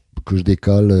arrange que je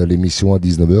décale l'émission à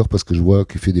 19h, parce que je vois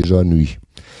qu'il fait déjà nuit.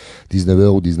 19h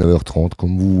ou 19h30,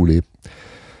 comme vous voulez.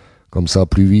 Comme ça,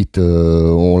 plus vite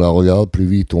on la regarde, plus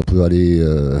vite on peut aller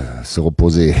se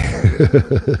reposer.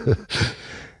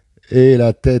 Et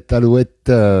la tête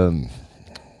alouette.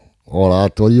 Voilà,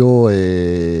 Antonio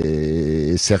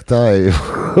et certains. Et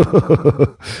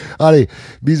allez,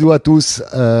 bisous à tous.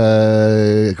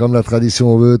 Comme la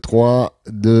tradition veut, 3,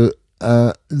 2,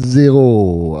 1,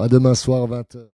 0. À demain soir, 20h.